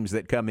visiting teams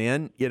that come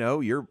in,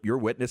 you're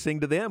witnessing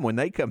to them when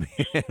they come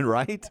in,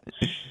 right?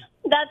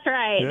 That's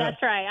right. Yeah.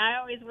 That's right. I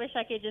always wish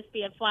I could just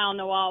be a fly on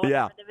the wall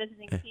whenever the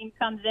visiting team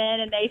comes in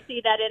and they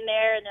see that in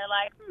there and they're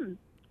like,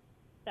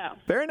 So.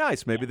 Very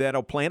nice. Maybe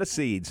that'll plant a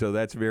seed, so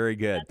that's very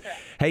good. That's right.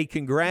 Hey,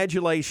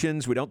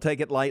 congratulations. We don't take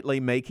it lightly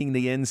making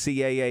the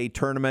NCAA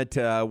tournament.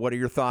 What are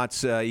your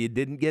thoughts? You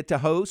didn't get to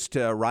host,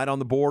 right on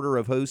the border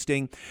of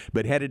hosting,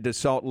 but headed to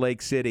Salt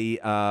Lake City.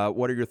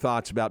 What are your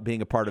thoughts about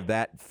being a part of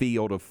that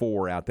field of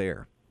 4 out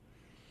there?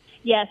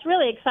 Yes,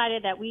 really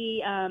excited that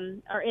we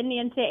are in the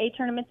NCAA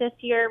tournament this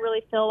year.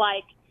 Really feel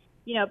like,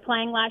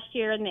 playing last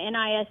year in the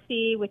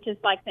NISC, which is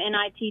like the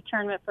NIT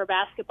tournament for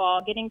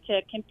basketball, getting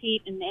to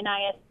compete in the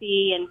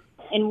NISC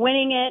and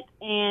winning it,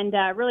 and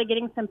really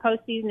getting some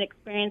postseason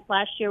experience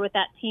last year with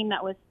that team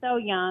that was so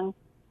young,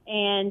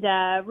 and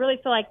really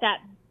feel like that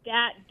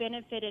that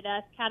benefited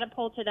us,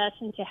 catapulted us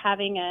into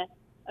having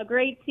a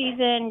great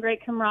season,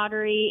 great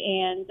camaraderie,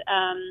 and,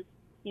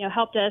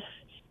 helped us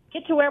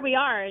get to where we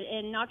are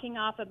and knocking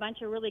off a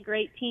bunch of really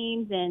great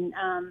teams. And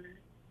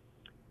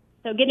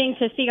so getting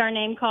to see our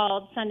name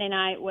called Sunday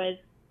night was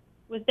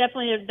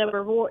definitely the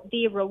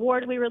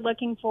reward we were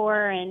looking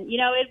for. And,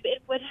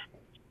 it would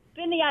have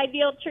been the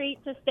ideal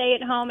treat to stay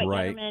at home at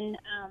Getterman.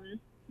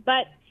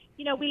 But,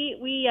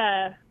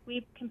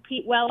 we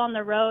compete well on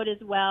the road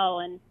as well.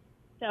 And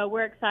so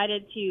we're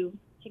excited to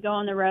go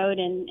on the road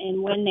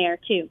and win there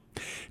too.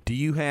 Do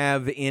you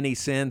have any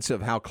sense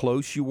of how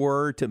close you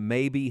were to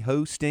maybe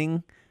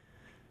hosting?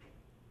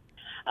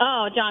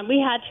 Oh, John, we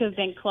had to have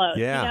been close.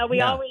 Yeah,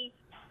 we always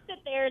sit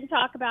there and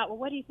talk about, well,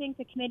 what do you think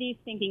the committee's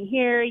thinking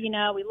here?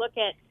 We look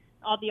at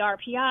all the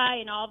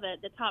RPI and all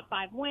the top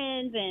 5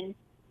 wins,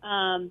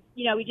 and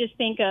we just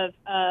think of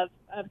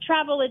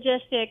travel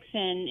logistics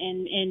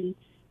and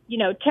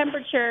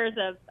temperatures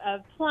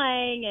of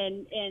playing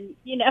and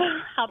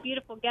how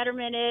beautiful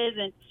Getterman is,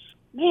 and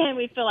man,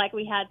 we feel like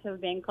we had to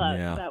have been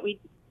close, but we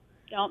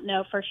don't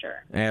know for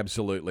sure.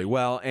 Absolutely.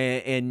 Well,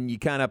 and you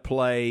kind of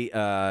play,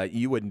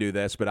 you wouldn't do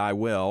this, but I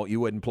will. You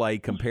wouldn't play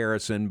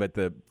comparison, but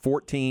the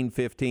 14,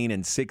 15,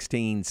 and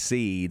 16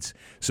 seeds,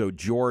 so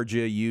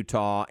Georgia,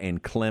 Utah,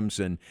 and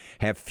Clemson,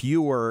 have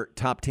fewer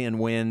top 10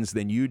 wins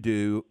than you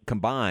do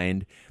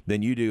combined,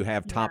 than you do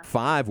have top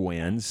 5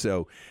 wins.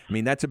 So, I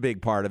mean, that's a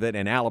big part of it.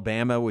 And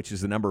Alabama, which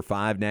is the number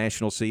 5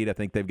 national seed, I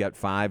think they've got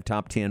 5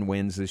 top 10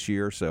 wins this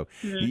year. So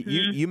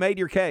you made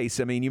your case.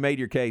 I mean, you made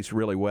your case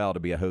really well to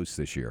be a host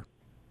this year.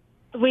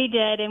 We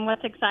did, and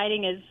what's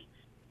exciting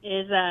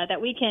is that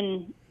we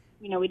can,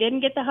 we didn't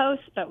get the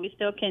host, but we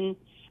still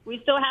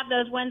have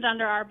those wins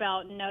under our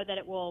belt and know that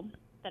it will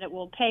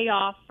pay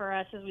off for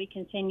us as we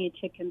continue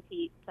to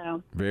compete.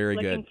 So very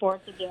good. Looking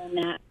forward to doing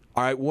that.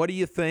 All right, what do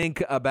you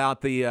think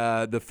about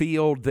the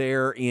field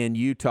there in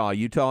Utah?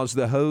 Utah's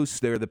the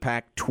host. They're the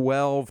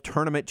Pac-12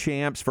 tournament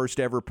champs, first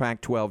ever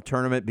Pac-12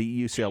 tournament, beat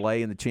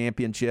UCLA in the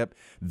championship.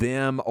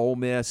 Them, Ole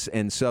Miss,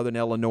 and Southern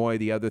Illinois,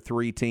 the other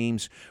 3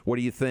 teams. What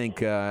do you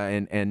think?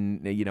 And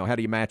how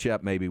do you match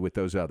up maybe with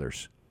those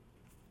others?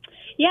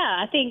 Yeah,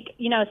 I think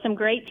some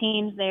great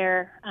teams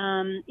there.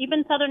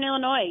 Even Southern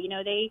Illinois,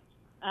 they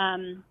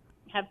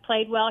have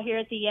played well here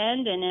at the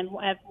end and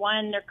have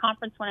won their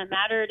conference when it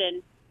mattered.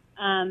 And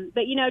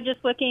but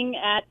just looking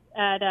at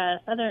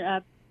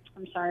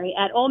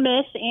Ole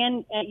Miss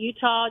and at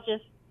Utah,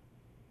 just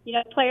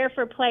player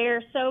for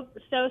player, so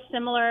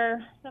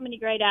similar, so many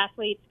great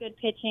athletes, good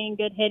pitching,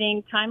 good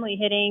hitting, timely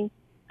hitting.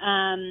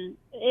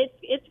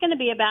 It's going to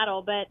be a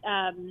battle, but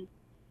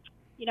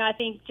I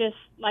think just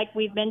like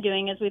we've been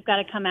doing is we've got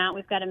to come out,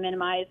 we've got to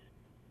minimize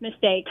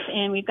mistakes,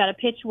 and we've got to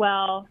pitch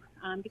well,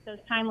 get those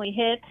timely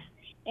hits.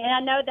 And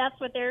I know that's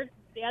what the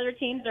other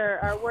teams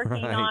are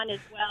working on as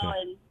well,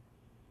 and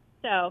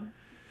so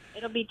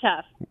it'll be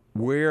tough.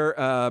 Where,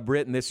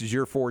 Britton, this is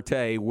your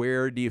forte.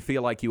 Where do you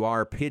feel like you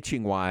are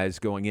pitching-wise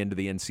going into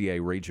the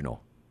NCAA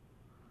regional?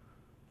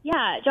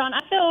 Yeah, John,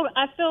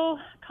 I feel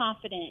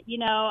confident.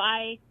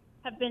 I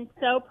have been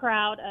so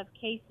proud of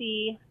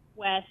Casey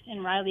West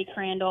and Riley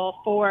Crandall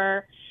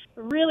for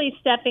really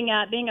stepping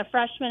up, being a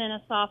freshman and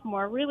a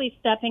sophomore, really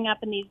stepping up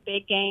in these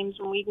big games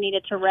when we've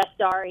needed to rest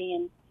Dari.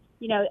 And,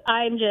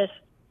 I'm just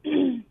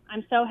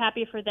I'm so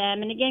happy for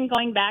them. And, again,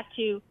 going back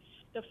to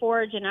the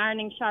forge and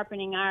ironing,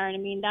 sharpening iron. I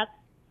mean,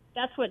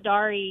 that's what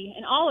Dari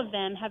and all of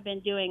them have been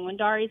doing. When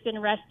Dari's been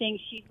resting,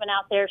 she's been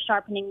out there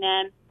sharpening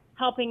them,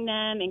 helping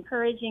them,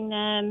 encouraging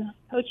them,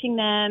 coaching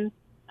them.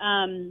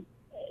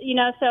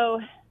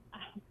 So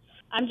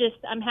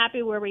I'm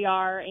happy where we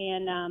are,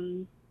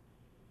 and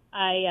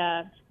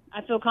I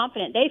feel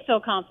confident. They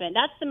feel confident.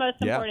 That's the most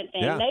important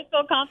thing. Yeah. They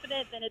feel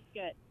confident, then it's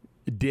good.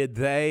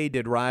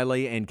 Did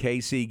Riley and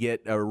Casey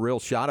get a real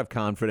shot of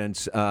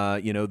confidence,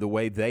 the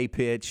way they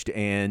pitched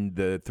and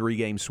the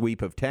 3-game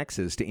sweep of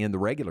Texas to end the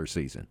regular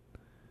season?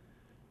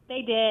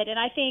 They did, and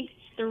I think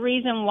the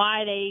reason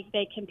why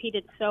they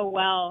competed so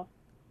well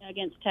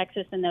against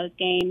Texas in those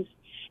games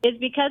is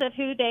because of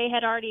who they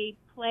had already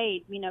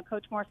played.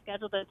 Coach Moore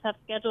scheduled a tough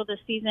schedule this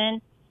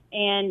season,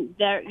 and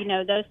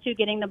those two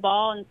getting the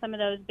ball in some of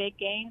those big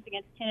games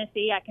against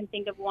Tennessee, I can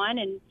think of one,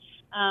 and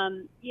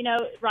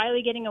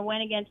Riley getting a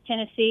win against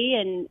Tennessee,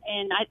 and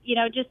I,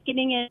 just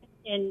getting it,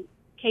 and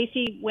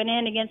Casey went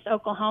in against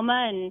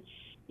Oklahoma and,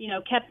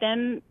 kept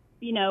them,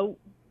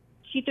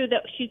 she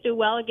threw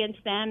well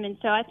against them. And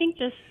so I think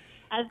just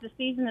as the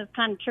season has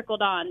kind of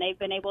trickled on, they've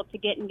been able to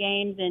get in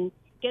games and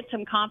get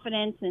some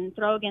confidence and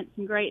throw against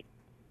some great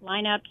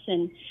lineups.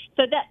 And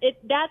so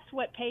that's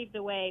what paved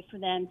the way for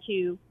them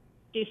to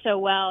do so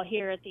well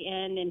here at the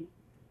end and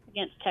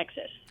against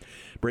Texas.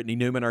 Brittany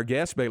Newman, our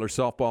guest, Baylor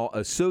softball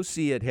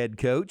associate head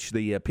coach,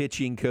 the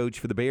pitching coach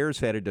for the Bears,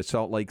 headed to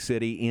Salt Lake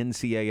City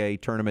NCAA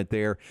tournament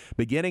there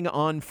beginning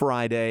on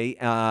Friday.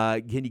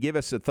 Can you give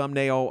us a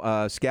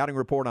thumbnail scouting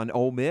report on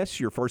Ole Miss,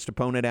 your first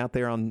opponent out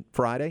there on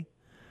Friday?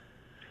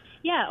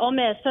 Yeah, Ole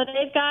Miss. So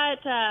they've got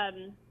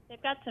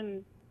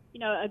some,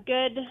 a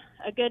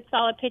good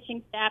solid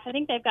pitching staff. I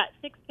think they've got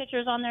 6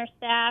 pitchers on their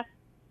staff.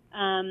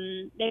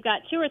 They've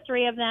got 2 or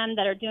 3 of them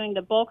that are doing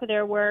the bulk of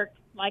their work,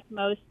 like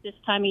most this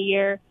time of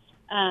year,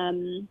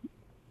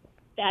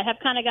 that have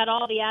kind of got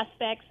all the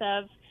aspects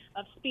of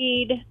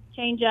speed,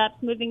 change-ups,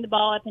 moving the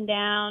ball up and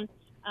down.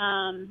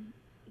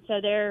 So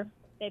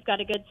they've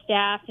got a good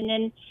staff. And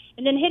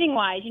then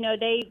hitting-wise,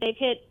 they've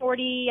hit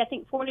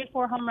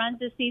 44 home runs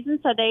this season.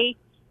 So they've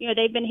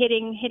been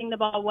hitting the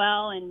ball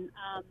well, and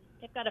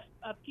they've got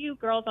a few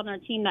girls on their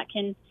team that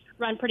can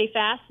run pretty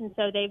fast, and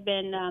so they've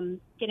been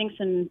getting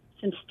some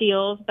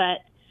steals. But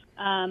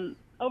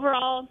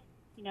overall,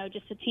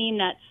 just a team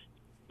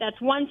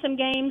that's won some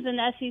games in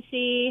the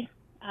SEC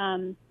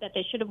that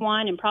they should have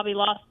won, and probably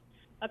lost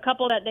a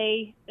couple that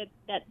they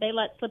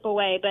let slip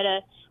away. But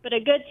a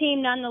good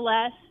team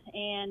nonetheless,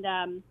 and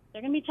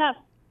they're going to be tough.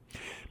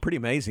 Pretty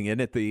amazing,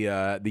 isn't it?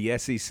 The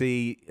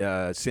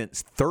SEC sent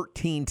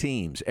 13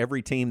 teams,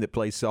 every team that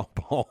plays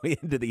softball,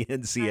 into the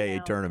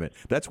NCAA tournament.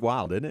 That's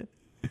wild, isn't it?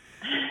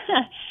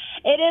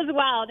 It is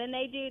wild, and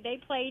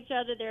they play each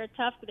other. They're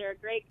a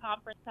great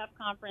conference, tough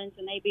conference,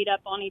 and they beat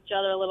up on each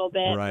other a little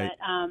bit. Right.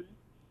 But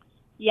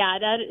yeah,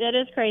 that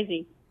is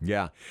crazy.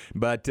 Yeah,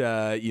 but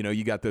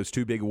you got those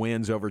 2 big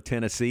wins over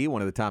Tennessee,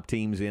 one of the top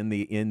teams in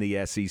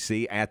the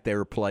SEC, at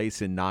their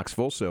place in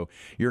Knoxville. So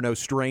you're no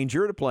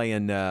stranger to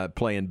playing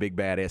big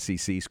bad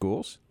SEC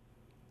schools.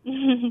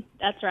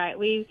 That's right.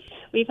 We've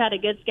had a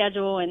good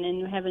schedule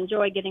and have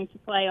enjoyed getting to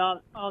play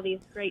all these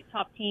great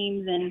top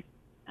teams,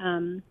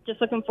 and just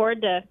looking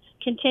forward to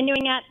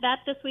continuing at that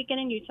this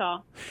weekend in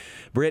Utah.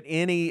 Britt,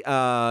 any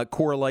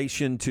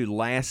correlation to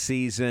last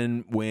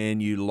season when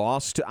you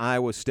lost to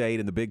Iowa State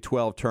in the Big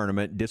 12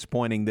 tournament,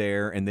 disappointing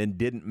there, and then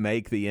didn't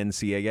make the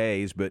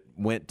NCAAs, but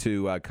went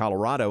to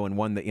Colorado and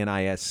won the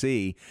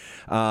NISC,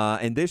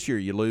 and this year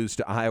you lose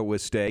to Iowa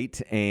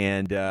State,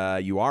 and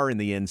you are in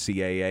the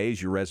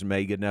NCAAs, your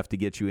resume good enough to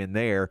get you in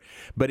there,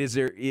 but is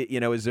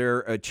there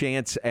a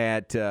chance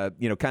at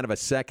kind of a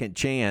second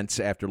chance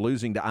after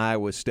losing to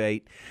Iowa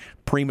State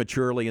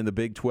prematurely in the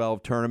Big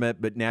 12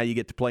 tournament, but now you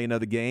get to play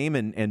another game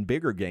and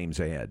bigger games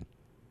ahead?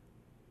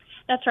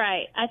 That's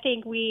right. I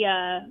think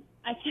Iowa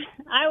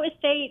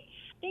State,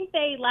 I think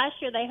last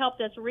year they helped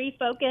us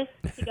refocus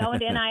to go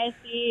into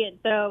NISC, and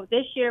so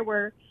this year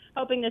we're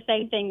hoping the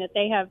same thing, that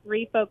they have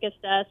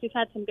refocused us. We've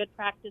had some good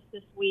practice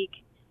this week.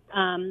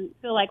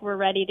 Feel like we're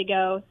ready to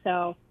go,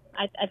 so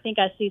I think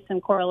I see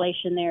some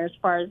correlation there as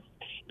far as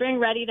being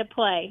ready to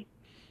play.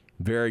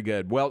 Very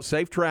good. Well,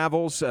 safe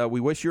travels. We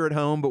wish you're at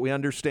home, but we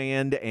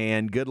understand,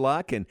 and good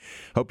luck, and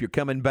hope you're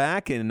coming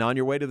back and on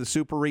your way to the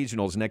Super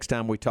Regionals next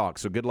time we talk.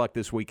 So good luck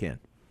this weekend.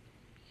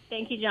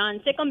 Thank you, John.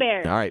 Sick on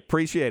Bears. All right,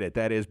 appreciate it.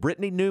 That is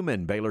Brittany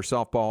Newman, Baylor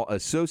softball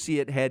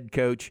associate head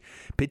coach.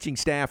 Pitching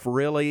staff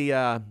really,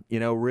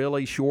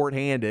 really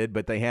short-handed,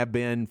 but they have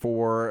been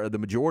for the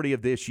majority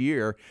of this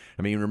year.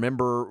 I mean,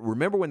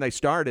 remember when they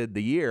started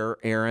the year,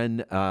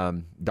 Aaron,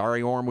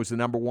 Dari Orm was the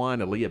number 1,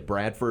 Aaliyah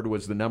Bradford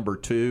was the number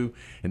 2,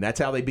 and that's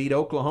how they beat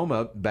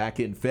Oklahoma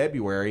back in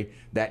February.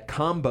 That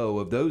combo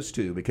of those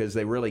two, because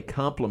they really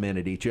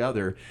complemented each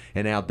other.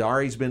 And now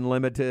Dari's been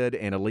limited,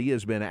 and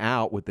Aaliyah's been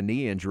out with the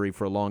knee injury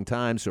for a long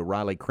time. So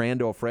Riley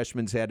Crandall,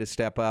 freshman's had to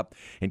step up,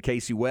 and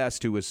Casey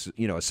West, who was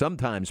a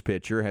sometimes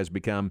pitcher, has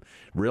become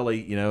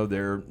really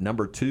their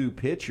number 2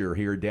 pitcher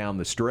here down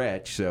the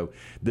stretch. So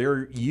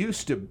they're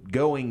used to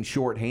going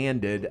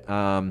shorthanded,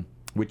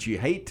 which you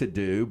hate to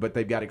do, but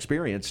they've got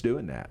experience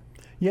doing that.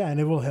 Yeah, and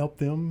it will help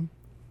them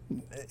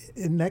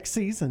in next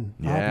season.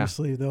 Yeah.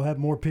 Obviously, they'll have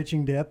more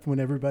pitching depth when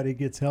everybody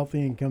gets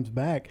healthy and comes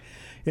back.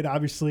 It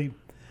obviously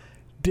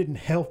didn't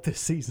help this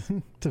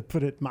season, to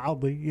put it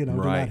mildly, to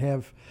not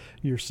have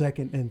your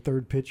second and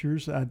third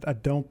pitchers. I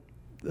don't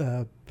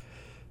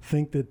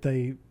think that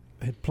they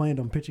had planned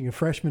on pitching a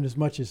freshman as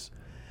much as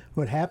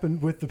what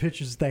happened with the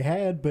pitchers they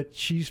had, but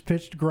she's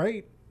pitched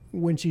great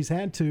when she's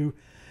had to,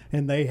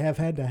 and they have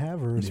had to have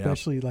her,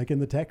 especially like in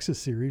the Texas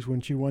series when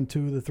she won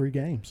 2 of the 3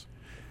 games.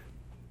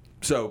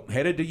 So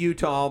headed to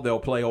Utah. They'll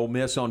play Ole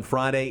Miss on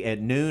Friday at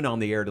noon on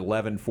the air at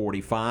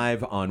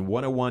 11:45 on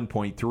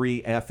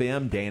 101.3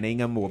 FM. Dan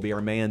Ingham will be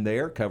our man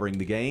there covering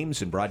the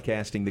games and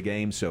broadcasting the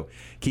games, so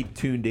keep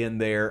tuned in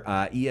there.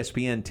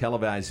 ESPN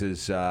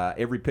televises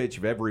every pitch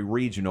of every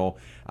regional.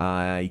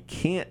 I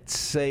can't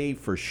say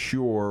for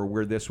sure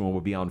where this one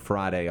will be on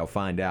Friday. I'll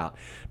find out.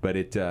 But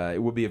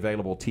it will be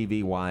available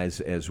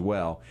TV-wise as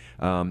well.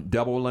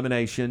 Double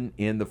elimination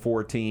in the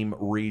 4-team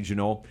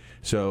regional.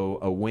 So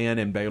a win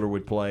and Baylor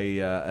would play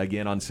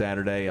again on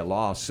Saturday, a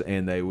loss,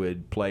 and they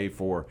would play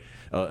for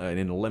an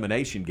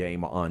elimination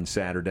game on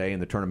Saturday,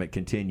 and the tournament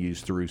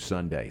continues through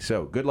Sunday.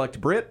 So good luck to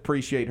Britt.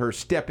 Appreciate her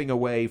stepping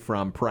away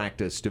from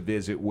practice to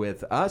visit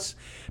with us.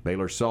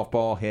 Baylor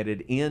softball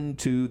headed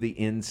into the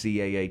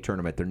NCAA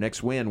tournament. Their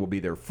next win will be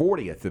their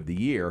 40th of the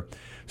year.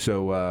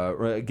 So,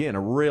 again,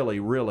 a really,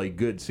 really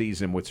good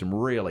season with some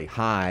really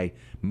high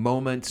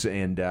moments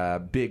and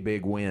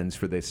big wins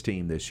for this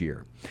team this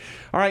year.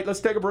 All right,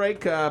 let's take a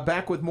break.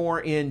 Back with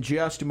more in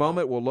just a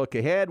moment. We'll look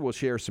ahead. We'll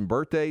share some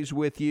birthdays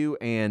with you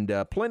and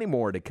plenty more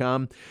more to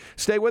come.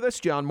 Stay with us.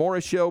 John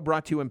Morris Show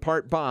brought to you in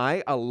part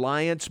by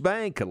Alliance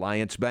Bank.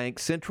 Alliance Bank,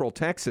 Central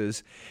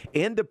Texas,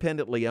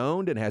 independently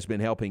owned and has been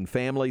helping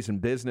families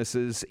and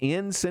businesses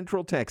in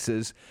Central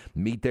Texas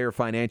meet their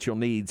financial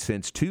needs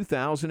since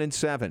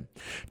 2007.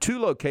 2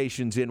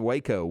 locations in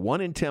Waco,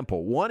 1 in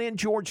Temple, 1 in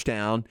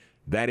Georgetown.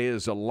 That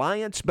is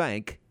Alliance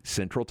Bank,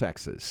 Central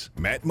Texas.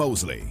 Matt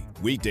Mosley,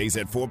 weekdays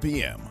at 4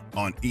 p.m.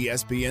 on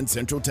ESPN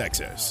Central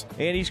Texas.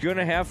 And he's going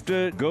to have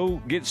to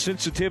go get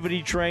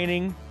sensitivity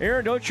training.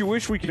 Aaron, don't you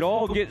wish we could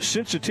all get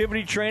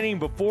sensitivity training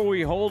before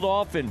we hold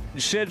off and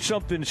said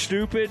something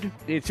stupid?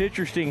 It's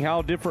interesting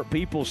how different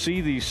people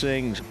see these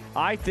things.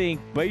 I think,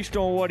 based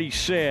on what he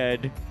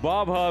said,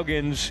 Bob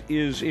Huggins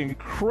is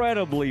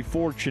incredibly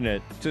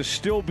fortunate to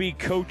still be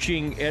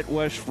coaching at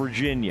West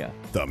Virginia.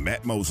 The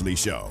Matt Mosley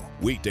Show,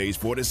 weekdays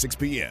 4 to 6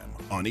 p.m.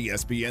 on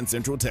ESPN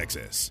Central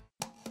Texas.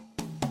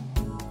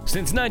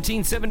 Since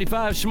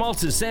 1975,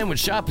 Schmaltz's Sandwich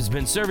Shop has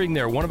been serving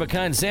their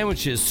one-of-a-kind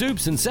sandwiches,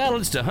 soups, and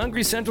salads to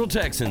hungry Central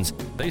Texans.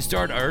 They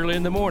start early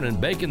in the morning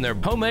baking their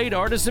homemade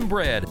artisan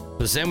bread.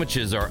 The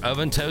sandwiches are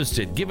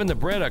oven-toasted, giving the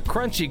bread a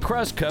crunchy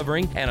crust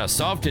covering and a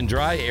soft and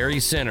dry,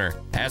 airy center.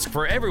 Ask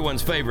for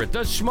everyone's favorite,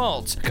 the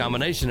Schmaltz,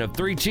 combination of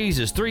 3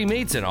 cheeses, 3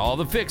 meats, and all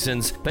the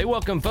fixins. They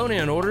welcome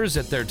phone-in orders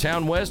at their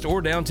Town West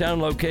or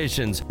downtown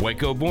locations.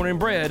 Waco born and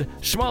bred,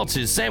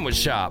 Schmaltz's Sandwich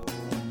Shop.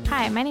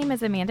 Hi, my name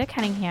is Amanda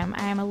Cunningham.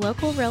 I am a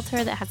local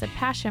realtor that has a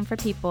passion for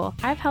people.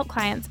 I've helped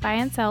clients buy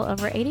and sell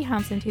over 80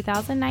 homes in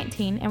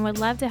 2019 and would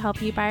love to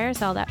help you buy or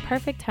sell that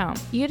perfect home.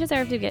 You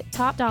deserve to get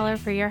top dollar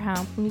for your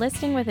home.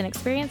 Listing with an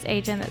experienced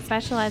agent that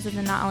specializes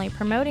in not only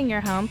promoting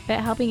your home, but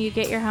helping you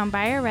get your home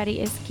buyer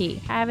ready is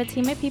key. I have a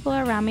team of people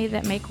around me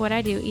that make what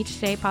I do each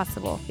day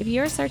possible. If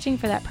you're searching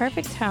for that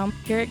perfect home,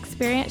 your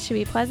experience should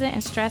be pleasant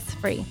and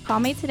stress-free.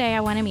 Call me today. I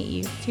want to meet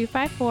you.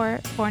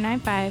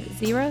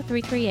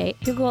 254-495-0338.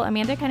 Google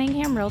Amanda Cunningham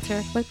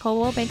Realtor with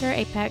Coldwell Banker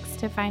Apex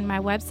to find my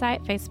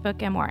website,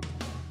 Facebook, and more.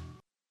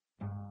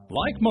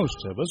 Like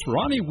most of us,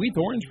 Ronnie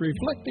Weathorn's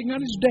reflecting on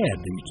his dad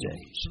these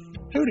days.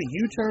 Who do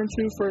you turn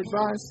to for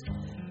advice?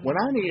 When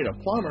I needed a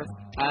plumber,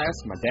 I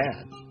asked my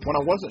dad. When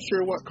I wasn't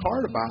sure what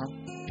car to buy,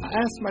 I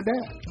asked my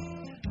dad.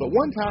 But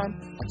one time,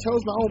 I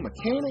chose my old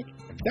mechanic,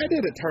 and that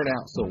didn't turn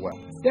out so well.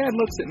 Dad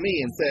looks at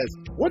me and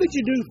says, "What did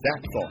you do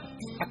that for?"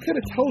 I could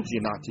have told you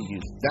not to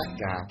use that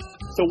guy.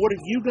 So what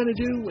are you going to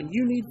do when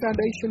you need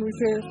foundation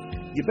repair?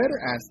 You better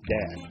ask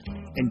Dad.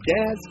 And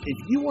dads, if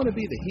you want to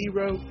be the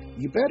hero,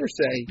 you better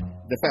say,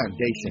 the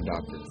Foundation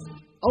Doctor.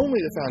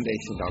 Only the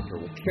Foundation Doctor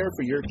will care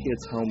for your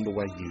kid's home the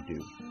way you do.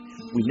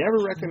 We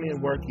never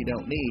recommend work you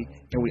don't need,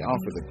 and we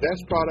offer the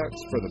best products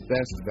for the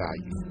best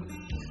value.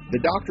 The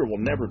doctor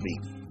will never be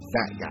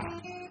that guy.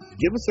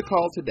 Give us a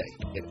call today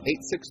at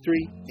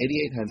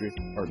 863-8800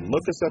 or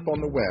look us up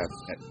on the web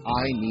at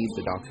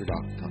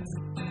ineedthedoctor.com.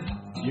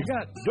 You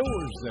got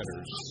doors that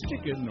are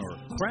sticking or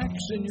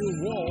cracks in your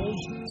walls?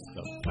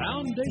 The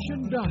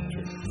Foundation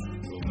Doctor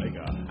will make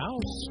a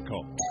house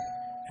call.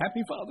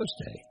 Happy Father's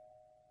Day.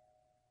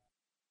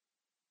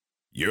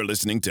 You're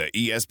listening to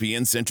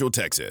ESPN Central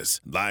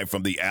Texas, live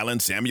from the Allen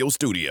Samuel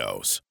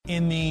Studios.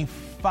 In the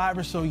 5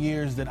 or so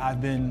years that I've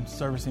been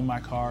servicing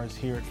my cars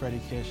here at Freddie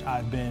Kish,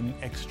 I've been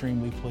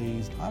extremely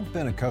pleased. I've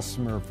been a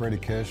customer of Freddie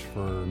Kish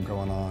for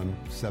going on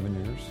 7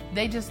 years.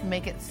 They just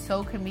make it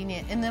so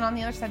convenient. And then on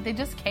the other side, they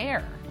just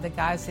care. The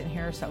guys in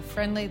here are so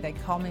friendly. They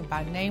call me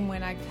by name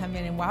when I come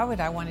in, and why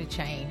would I want to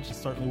change? I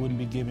certainly wouldn't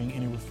be giving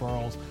any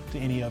referrals to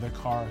any other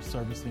car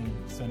servicing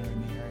center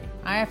in the area.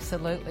 I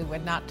absolutely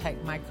would not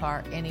take my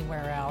car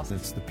anywhere else.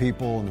 It's the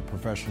people and the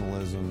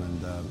professionalism,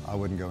 and I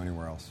wouldn't go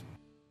anywhere else.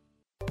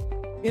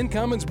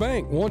 Incommons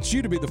Bank wants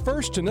you to be the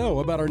first to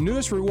know about our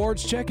newest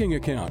rewards checking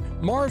account,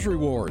 Mars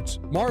Rewards.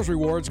 Mars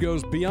Rewards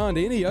goes beyond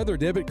any other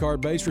debit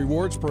card-based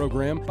rewards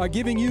program by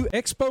giving you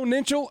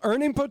exponential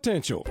earning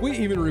potential. We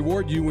even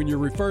reward you when your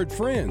referred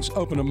friends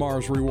open a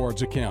Mars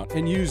Rewards account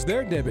and use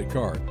their debit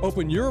card.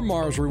 Open your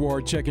Mars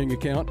Reward checking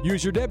account,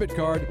 use your debit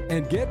card,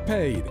 and get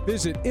paid.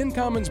 Visit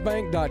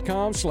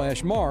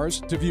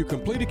incommonsbank.com/Mars to view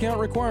complete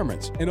account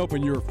requirements and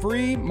open your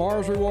free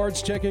Mars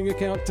Rewards checking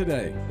account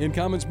today.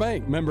 Incommons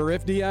Bank, member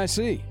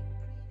FDIC.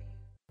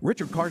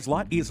 Richard Carr's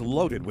lot is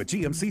loaded with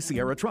GMC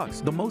Sierra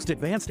trucks, the most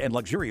advanced and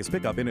luxurious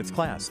pickup in its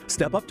class.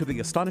 Step up to the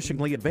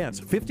astonishingly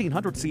advanced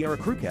 1500 Sierra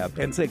Crew Cab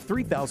and save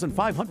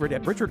 $3,500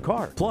 at Richard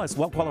Carr. Plus,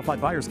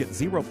 well-qualified buyers get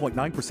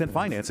 0.9%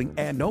 financing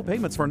and no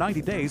payments for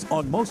 90 days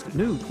on most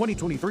new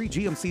 2023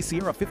 GMC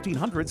Sierra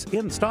 1500s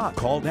in stock.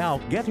 Call now,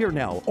 get here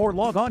now, or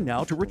log on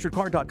now to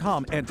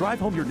richardcarr.com and drive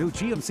home your new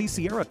GMC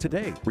Sierra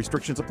today.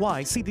 Restrictions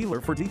apply. See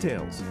dealer for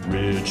details.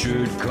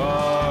 Richard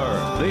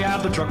Carr, they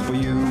have the truck for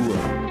you.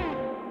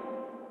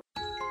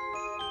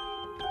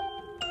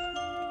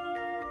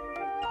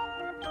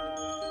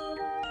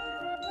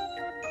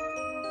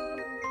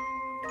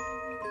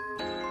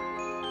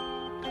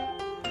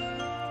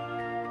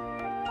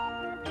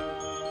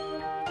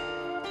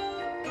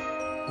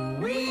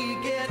 We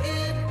get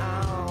it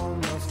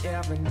almost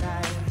every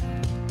night.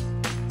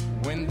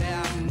 When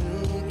that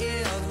moon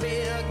is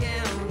big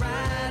and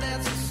bright,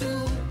 it's a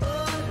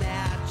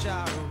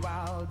supernatural.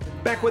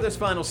 Back with us,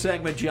 final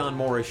segment, John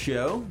Morris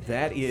Show.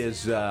 That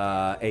is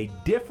a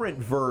different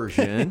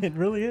version. It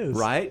really is.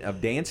 Right,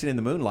 of Dancing in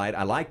the Moonlight.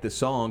 I like the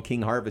song.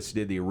 King Harvest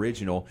did the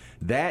original.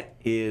 That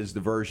is the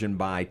version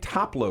by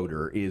Top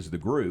Loader is the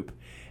group.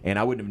 And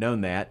I wouldn't have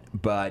known that,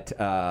 but,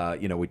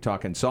 we're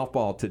talking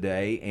softball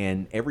today,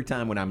 and every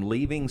time when I'm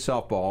leaving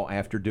softball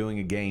after doing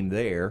a game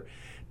there,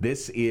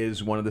 this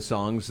is one of the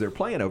songs they're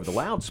playing over the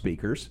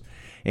loudspeakers.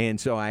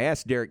 And so I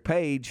asked Derek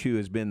Page, who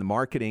has been the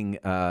marketing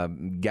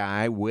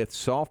guy with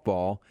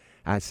softball,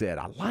 I said,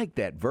 I like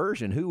that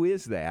version. Who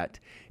is that?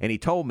 And he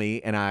told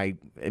me, and I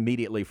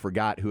immediately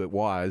forgot who it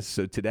was.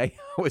 So today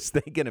I was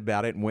thinking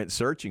about it and went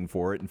searching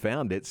for it and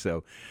found it.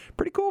 So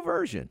pretty cool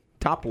version.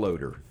 Top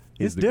Loader.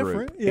 It's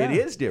different. Yeah. It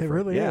is different. It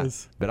really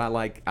is. But I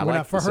like when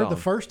I the heard song. the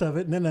first of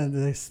it, and then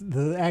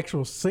the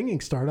actual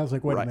singing started, I was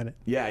like, wait a minute.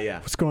 Yeah.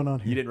 What's going on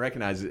here? You didn't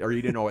recognize it, or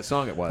you didn't know what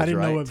song it was, I didn't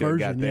right? know what Till it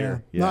version, got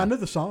there. No, I knew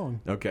the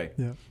song. Okay.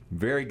 Yeah.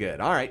 Very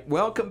good. All right.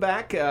 Welcome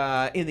back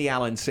in the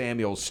Allen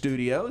Samuels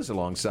studios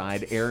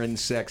alongside Aaron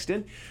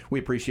Sexton. We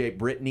appreciate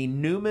Brittany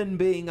Newman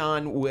being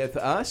on with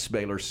us,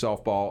 Baylor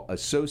softball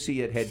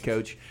associate head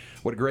coach.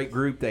 What a great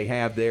group they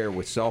have there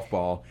with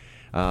softball.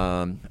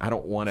 I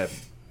don't want to...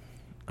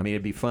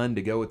 it'd be fun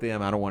to go with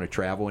them. I don't want to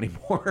travel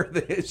anymore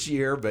this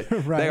year, but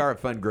They are a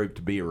fun group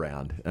to be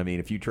around.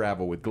 If you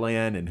travel with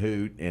Glenn and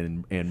Hoot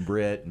and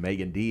Britt and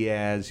Megan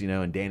Diaz,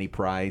 and Danny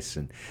Price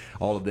and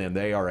all of them,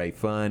 they are a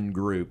fun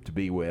group to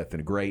be with and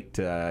a great.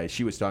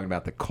 She was talking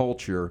about the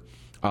culture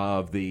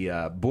of the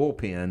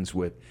bullpens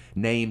with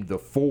named The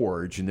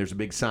Forge, and there's a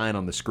big sign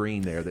on the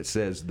screen there that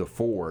says The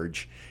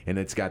Forge, and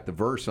it's got the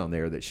verse on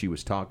there that she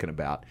was talking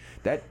about.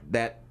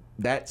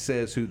 That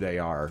says who they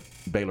are,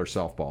 Baylor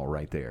softball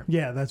right there.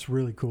 Yeah, that's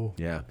really cool.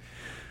 Yeah.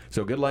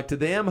 So good luck to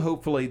them.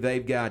 Hopefully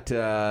they've got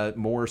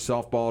more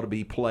softball to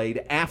be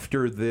played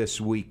after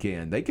this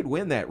weekend. They could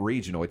win that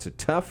regional. It's a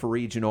tough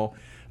regional.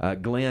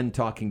 Glenn,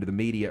 talking to the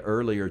media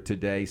earlier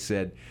today,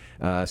 said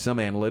some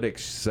analytics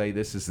say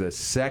this is the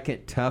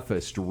second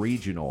toughest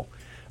regional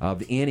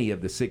of any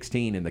of the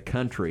 16 in the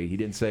country. He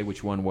didn't say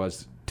which one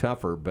was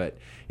tougher, but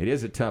it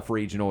is a tough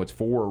regional. It's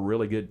 4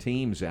 really good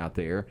teams out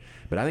there.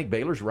 But I think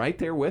Baylor's right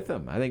there with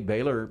them. I think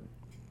Baylor,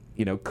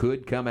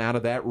 could come out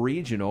of that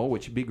regional,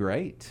 which would be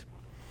great.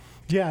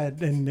 Yeah,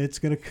 and it's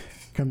going to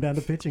come down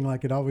to pitching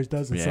like it always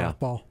does in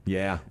softball.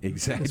 Yeah,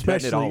 exactly.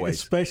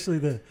 Especially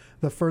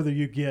the further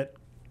you get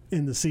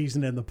in the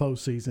season and the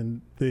postseason,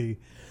 the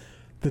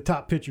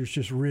top pitchers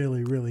just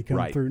really, really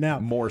come through. Now,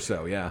 more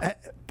so, yeah.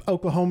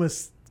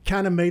 Oklahoma's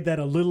kind of made that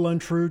a little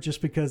untrue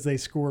just because they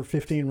score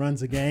 15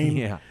 runs a game.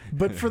 Yeah.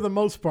 But for the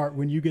most part,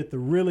 when you get the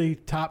really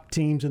top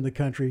teams in the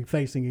country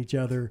facing each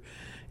other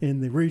in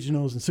the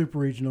regionals and super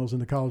regionals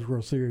and the College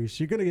World Series,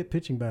 you're going to get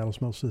pitching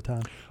battles most of the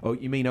time. Oh,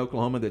 you mean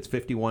Oklahoma that's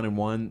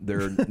 51-1?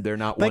 They're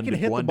not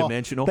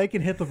one-dimensional? They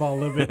can hit the ball a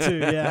little bit too,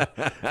 yeah.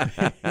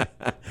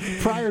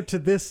 Prior to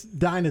this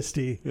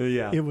dynasty,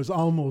 it was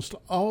almost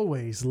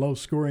always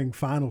low-scoring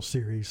final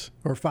series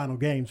or final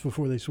games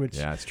before they switched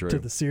to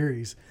the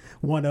series.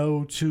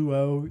 1-0,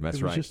 2-0. That's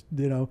it was right.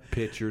 Just,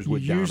 pitchers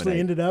would usually dominate.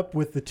 Ended up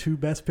with the 2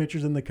 best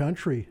pitchers in the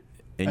country.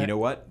 And you know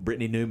what?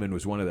 Brittany Newman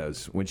was one of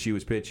those. When she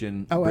was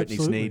pitching, Brittany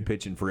Sneed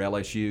pitching for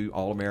LSU,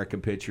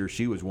 All-American pitcher,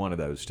 she was one of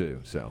those too.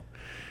 So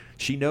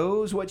she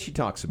knows what she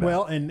talks about.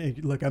 Well,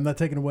 and look, I'm not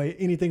taking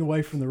anything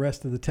away from the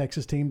rest of the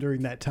Texas team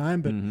during that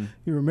time, but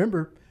you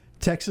remember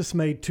Texas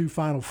made 2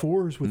 Final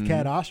Fours with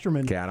Cat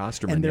Osterman.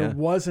 And there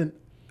wasn't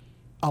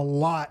a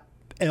lot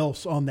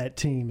else on that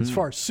team as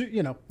far as,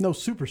 no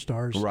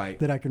superstars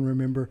that I can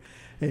remember.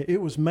 It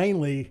was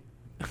mainly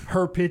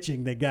her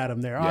pitching that got them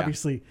there. Yeah.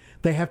 Obviously,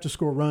 they have to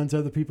score runs.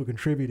 Other people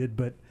contributed,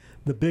 but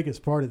the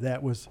biggest part of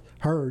that was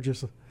her.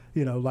 Just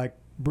like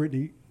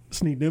Brittany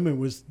Sneed Newman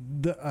was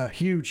a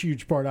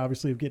huge part,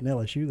 obviously, of getting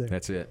LSU there.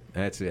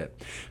 That's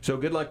it. So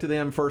good luck to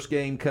them. First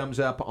game comes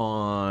up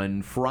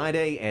on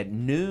Friday at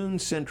noon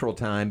Central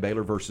Time.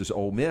 Baylor versus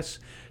Ole Miss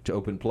to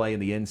open play in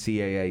the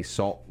NCAA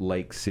Salt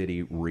Lake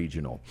City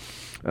Regional.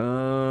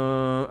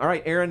 All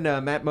right, Aaron.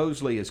 Matt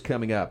Mosley is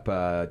coming up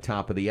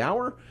top of the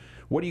hour.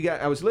 What do you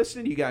got? I was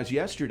listening to you guys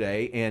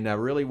yesterday, and I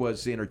really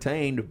was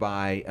entertained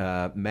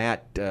by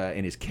Matt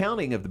and his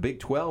counting of the Big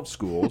 12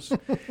 schools.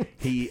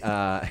 He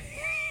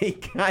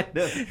kind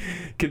of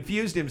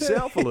confused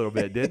himself a little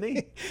bit, didn't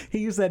he? He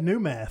used that new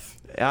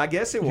math. I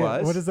guess it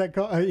was. What is that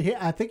called?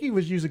 I think he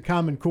was using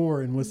Common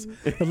Core and was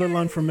a little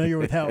unfamiliar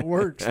with how it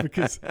works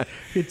because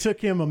it took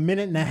him a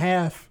minute and a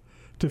half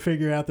to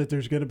figure out that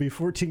there's going to be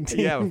 14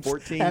 teams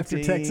 14 after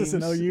teams. Texas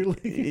and OU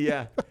leave.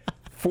 Yeah.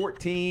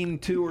 14,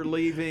 2 are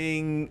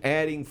leaving,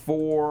 adding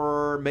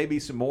 4, maybe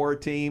some more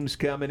teams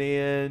coming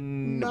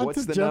in. Not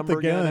What's to the jump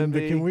number the gun, going to but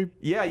be? can we?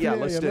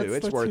 Let's do it.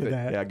 It's worth it.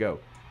 That. Yeah, go.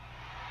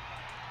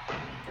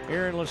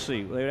 Aaron, let's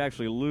see. They would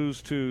actually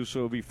lose 2,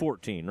 so it would be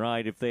 14,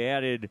 right? If they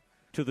added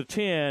to the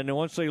 10, and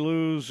once they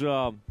lose,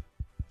 they're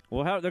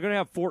going to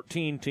have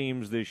 14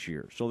 teams this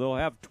year. So they'll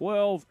have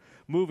 12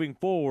 moving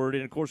forward.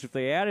 And, of course, if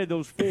they added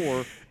those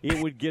 4,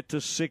 it would get to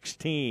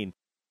 16.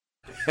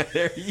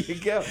 There you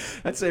go.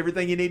 That's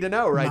everything you need to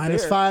know right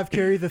Minus there. -5,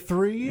 carry the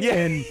 3. Yeah,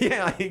 and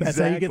yeah, exactly. That's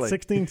how you get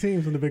 16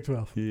 teams in the Big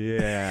 12.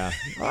 Yeah.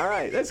 All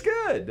right. That's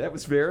good. That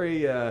was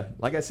very,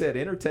 like I said,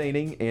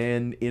 entertaining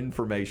and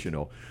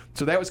informational.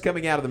 So that was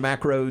coming out of the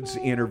Mack Rhoades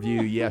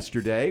interview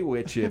yesterday,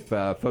 which if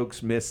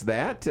folks missed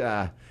that,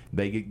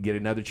 they get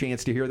another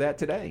chance to hear that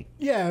today.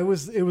 Yeah, it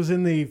was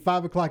in the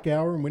 5 o'clock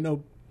hour, and we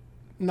know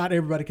not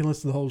everybody can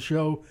listen to the whole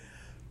show.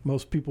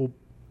 Most people,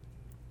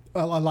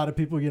 a lot of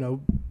people,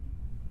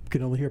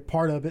 can only hear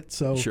part of it.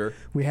 So sure.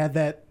 We had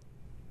that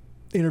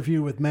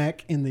interview with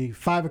Mack in the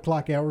 5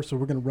 o'clock hour, so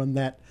we're going to run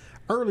that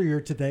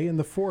earlier today in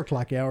the 4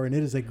 o'clock hour, and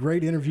it is a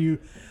great interview.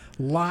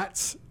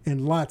 Lots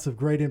and lots of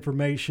great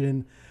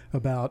information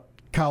about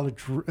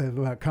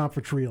about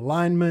conference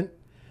realignment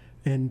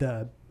and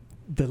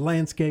the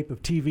landscape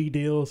of TV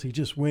deals. He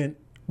just went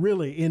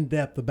really in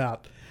depth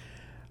about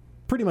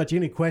pretty much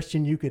any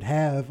question you could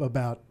have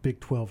about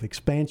Big 12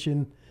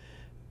 expansion,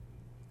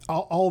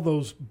 all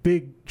those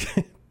big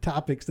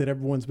topics that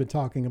everyone's been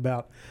talking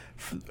about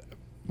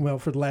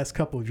for the last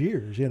couple of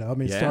years.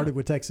 It started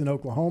with Texas and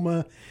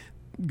Oklahoma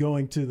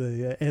going to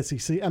the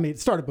SEC. It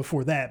started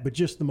before that, but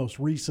just the most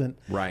recent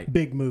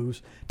big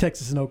moves.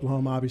 Texas and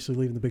Oklahoma obviously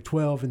leaving the Big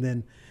 12, and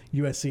then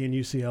USC and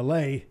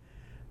UCLA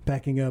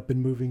backing up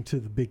and moving to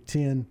the Big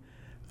 10.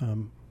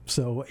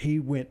 So he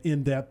went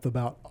in depth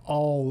about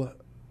all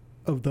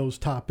of those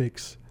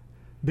topics.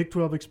 Big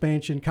 12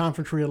 expansion,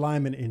 conference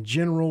realignment in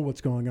general,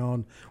 what's going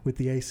on with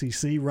the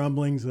ACC,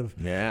 rumblings of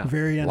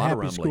very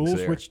unhappy schools,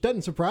 there. Which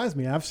doesn't surprise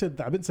me. I've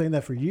been saying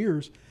that for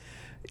years.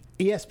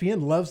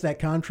 ESPN loves that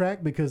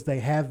contract because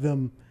they have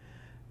them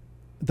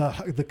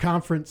the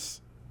conference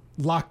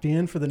locked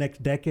in for the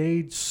next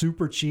decade,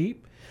 super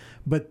cheap.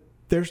 But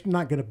there's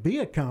not going to be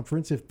a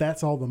conference if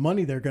that's all the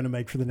money they're going to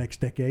make for the next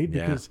decade,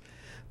 because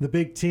the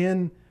Big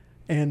 10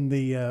 and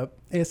the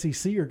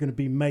SEC are going to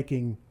be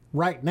making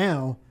right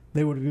now.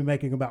 They would be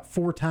making about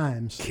 4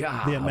 times the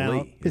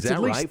amount. Is that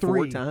at least right? 3.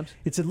 4 times?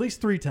 It's at least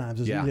 3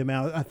 times the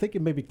amount. I think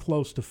it may be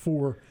close to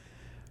 4.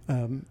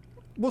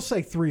 We'll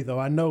say 3, though.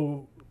 I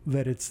know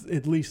that it's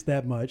at least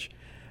that much.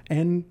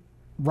 And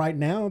right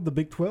now, the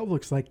Big 12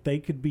 looks like they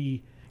could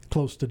be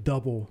close to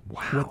double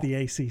what the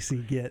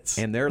ACC gets.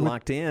 And they're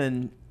locked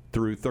in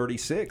through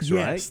 36, right?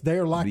 Yes,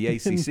 they're locked in. The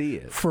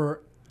ACC is.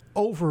 For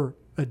over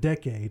a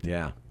decade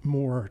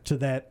more to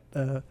that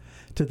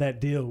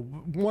deal.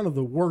 One of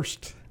the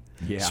worst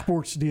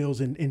sports deals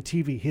in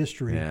TV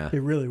history.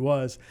 It really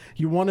was.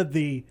 You wanted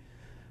the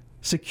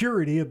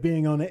security of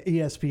being on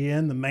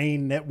ESPN, the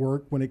main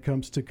network when it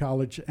comes to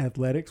college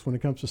athletics, when it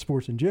comes to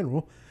sports in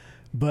general.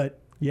 But,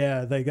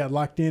 they got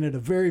locked in at a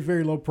very,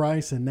 very low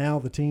price, and now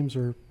the teams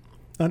are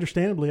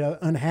understandably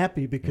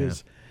unhappy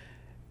because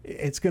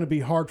it's going to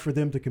be hard for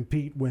them to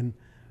compete when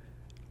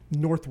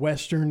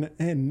Northwestern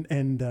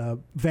and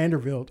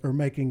Vanderbilt are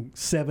making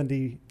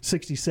 60,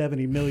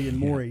 70 million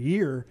more a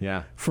year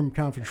from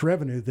conference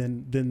revenue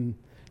than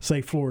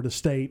say Florida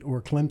State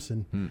or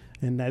Clemson.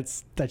 And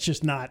that's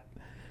just not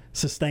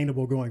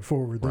sustainable going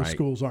forward. Those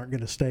schools aren't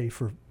going to stay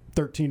for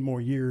 13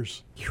 more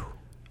years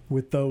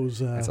with those.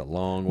 That's a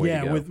long way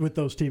to go. with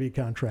those TV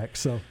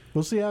contracts. So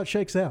we'll see how it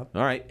shakes out.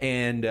 All right,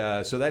 and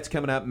so that's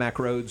coming up, Mack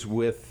Rhoades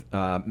with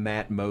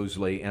Matt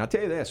Mosley. And I'll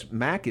tell you this,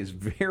 Mack is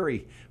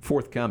very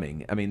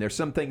forthcoming. There's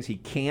some things he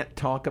can't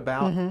talk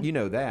about. You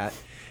know that.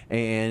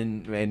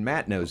 And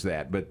Matt knows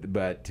that,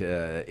 but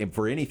and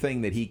for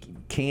anything that he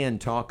can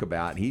talk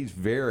about, he's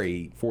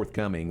very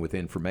forthcoming with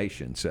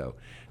information. So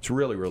it's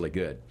really, really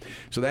good.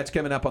 So that's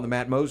coming up on the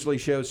Matt Mosley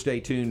Show. Stay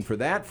tuned for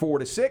that, 4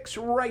 to 6,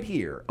 right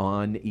here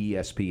on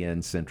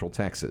ESPN Central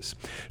Texas.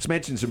 Just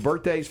mentioned some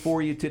birthdays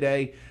for you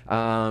today.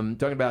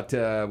 Talking about,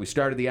 we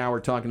started the hour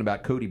talking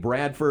about Cody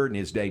Bradford and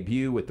his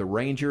debut with the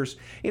Rangers.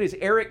 It is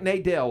Eric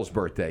Nadell's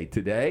birthday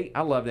today. I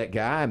love that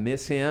guy. I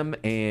miss him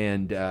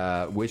and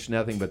wish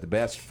nothing but the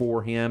best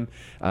for him.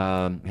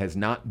 Has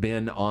not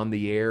been on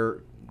the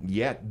air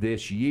yet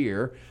this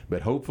year,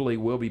 but hopefully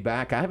we'll be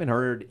back. I haven't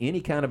heard any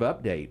kind of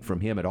update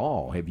from him at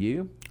all. Have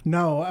you?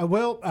 No.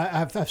 Well,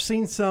 I've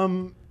seen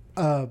some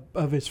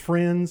of his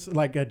friends,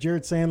 like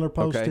Jared Sandler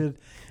posted,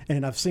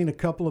 and I've seen a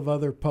couple of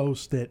other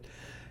posts that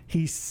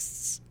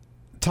he's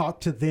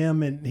talked to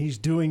them and he's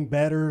doing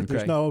better.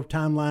 There's no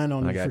timeline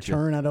on his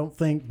return, I don't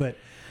think, but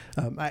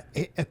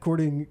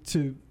according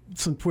to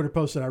some Twitter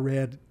posts that I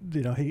read,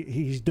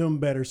 he's doing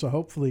better. So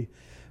hopefully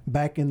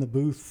back in the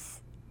booth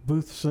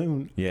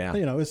soon.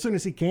 As soon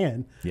as he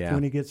can.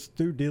 When he gets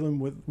through dealing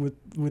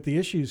with the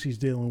issues he's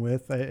dealing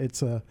with.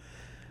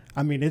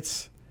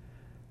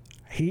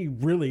 He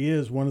really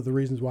is one of the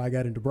reasons why I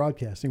got into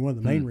broadcasting. One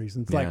of the main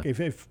reasons. Like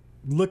if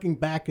looking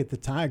back at the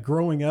time,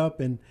 growing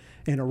up and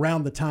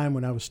around the time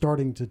when I was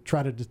starting to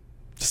try to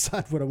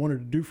decide what I wanted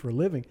to do for a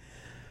living,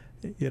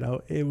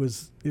 it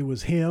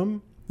was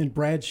him and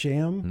Brad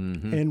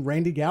Sham and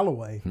Randy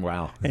Galloway.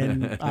 Wow.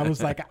 And I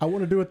was like, I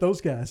want to do what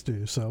those guys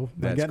do. So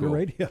I got into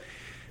radio.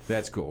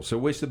 That's cool. So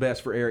wish the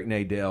best for Eric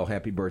Nadell.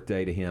 Happy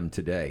birthday to him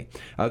today.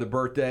 Other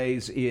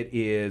birthdays, it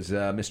is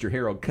Mr.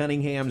 Harold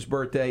Cunningham's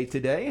birthday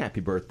today. Happy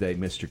birthday,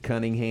 Mr.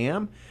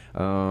 Cunningham.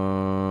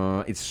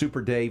 It's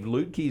Super Dave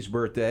Lutke's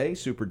birthday.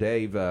 Super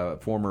Dave,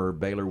 former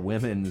Baylor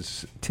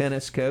women's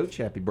tennis coach.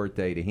 Happy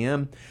birthday to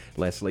him.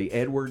 Leslie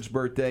Edwards'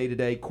 birthday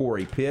today.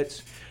 Corey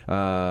Pitts.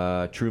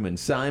 Truman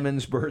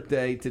Simon's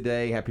birthday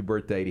today. Happy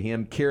birthday to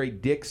him. Kerry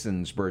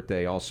Dixon's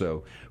birthday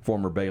also.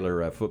 Former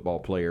Baylor football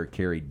player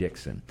Kerry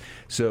Dixon.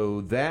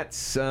 So that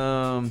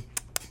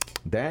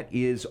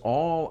is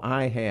all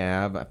I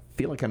have. I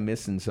feel like I'm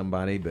missing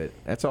somebody, but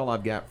that's all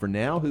I've got for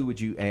now. Who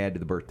would you add to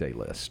the birthday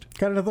list?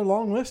 Got another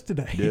long list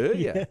today. Do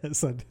you?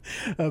 Yes.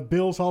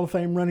 Bills Hall of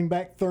Fame running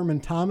back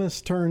Thurman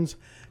Thomas turns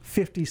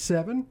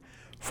 57.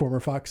 Former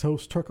Fox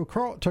host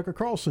Tucker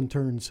Carlson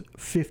turns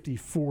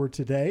 54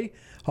 today.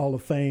 Hall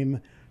of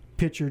Fame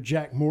pitcher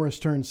Jack Morris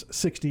turns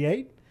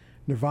 68.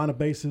 Nirvana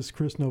bassist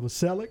Chris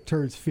Novoselic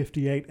turns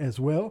 58 as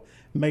well.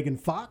 Megan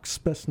Fox,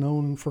 best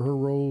known for her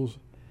roles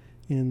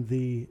in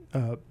the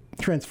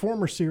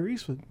Transformer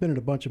series. Been in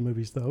a bunch of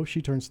movies, though.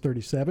 She turns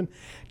 37.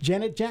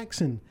 Janet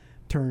Jackson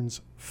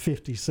turns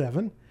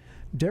 57.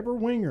 Deborah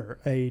Winger,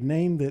 a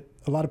name that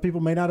a lot of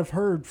people may not have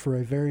heard for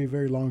a very,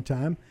 very long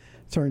time,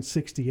 turns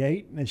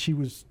 68. And she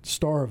was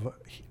star of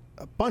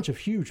a bunch of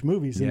huge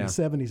movies in the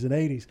 70s and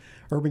 80s.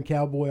 Urban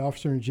Cowboy,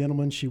 Officer and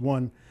Gentleman. She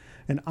won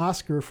an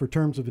Oscar for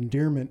Terms of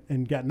Endearment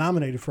and got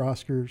nominated for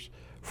Oscars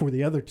for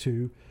the other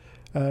two.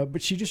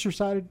 But she just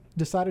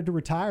decided to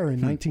retire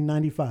in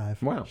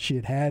 1995. Wow. She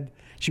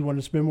wanted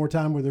to spend more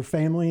time with her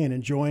family and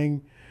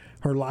enjoying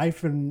her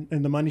life and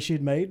the money she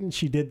had made, and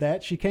she did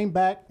that. She came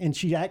back, and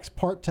she acts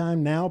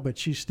part-time now, but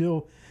she's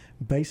still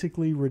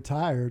basically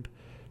retired.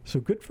 So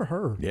good for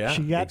her. Yeah,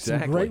 she got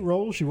some great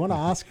roles. She won an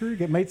Oscar,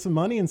 made some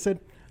money, and said,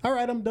 all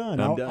right, I'm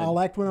done. I'll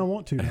act when I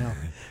want to now.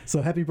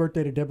 So happy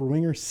birthday to Deborah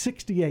Winger,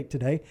 68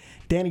 today.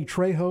 Danny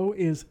Trejo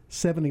is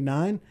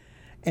 79,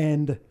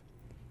 and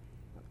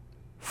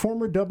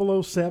former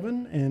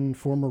 007 and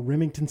former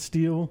Remington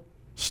Steele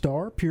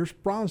star Pierce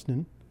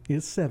Brosnan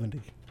is 70.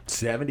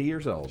 70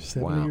 years old.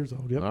 70 years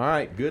old, yep. All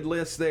right, good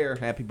list there.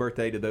 Happy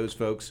birthday to those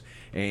folks.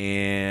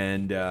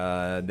 And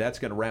that's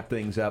going to wrap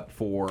things up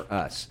for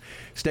us.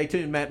 Stay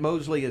tuned. Matt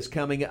Mosley is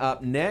coming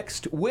up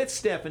next with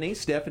Stephanie.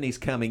 Stephanie's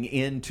coming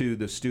into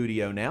the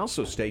studio now,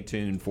 so stay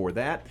tuned for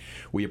that.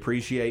 We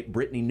appreciate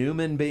Brittany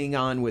Newman being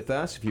on with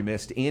us. If you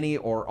missed any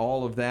or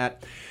all of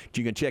that,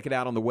 you can check it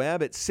out on the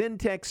web at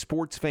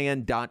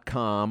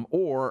syntechsportsfan.com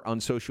or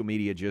on social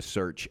media, just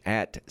search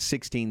at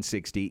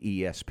 1660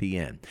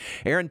 ESPN.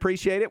 Aaron,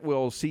 appreciate it.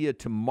 We'll see you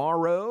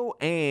tomorrow,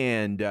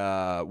 and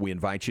we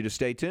invite you to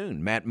stay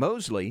tuned. Matt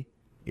Mosley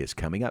is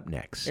coming up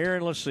next.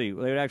 Aaron, let's see.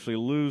 They would actually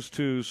lose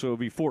 2, so it would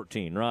be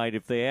 14, right?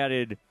 If they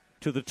added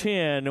to the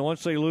 10, and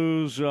once they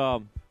lose,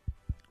 they're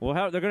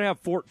going to have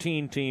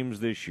 14 teams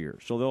this year.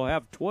 So they'll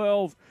have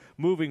 12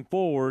 moving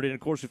forward. And, of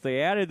course, if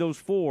they added those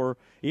 4,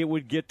 it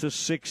would get to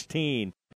 16.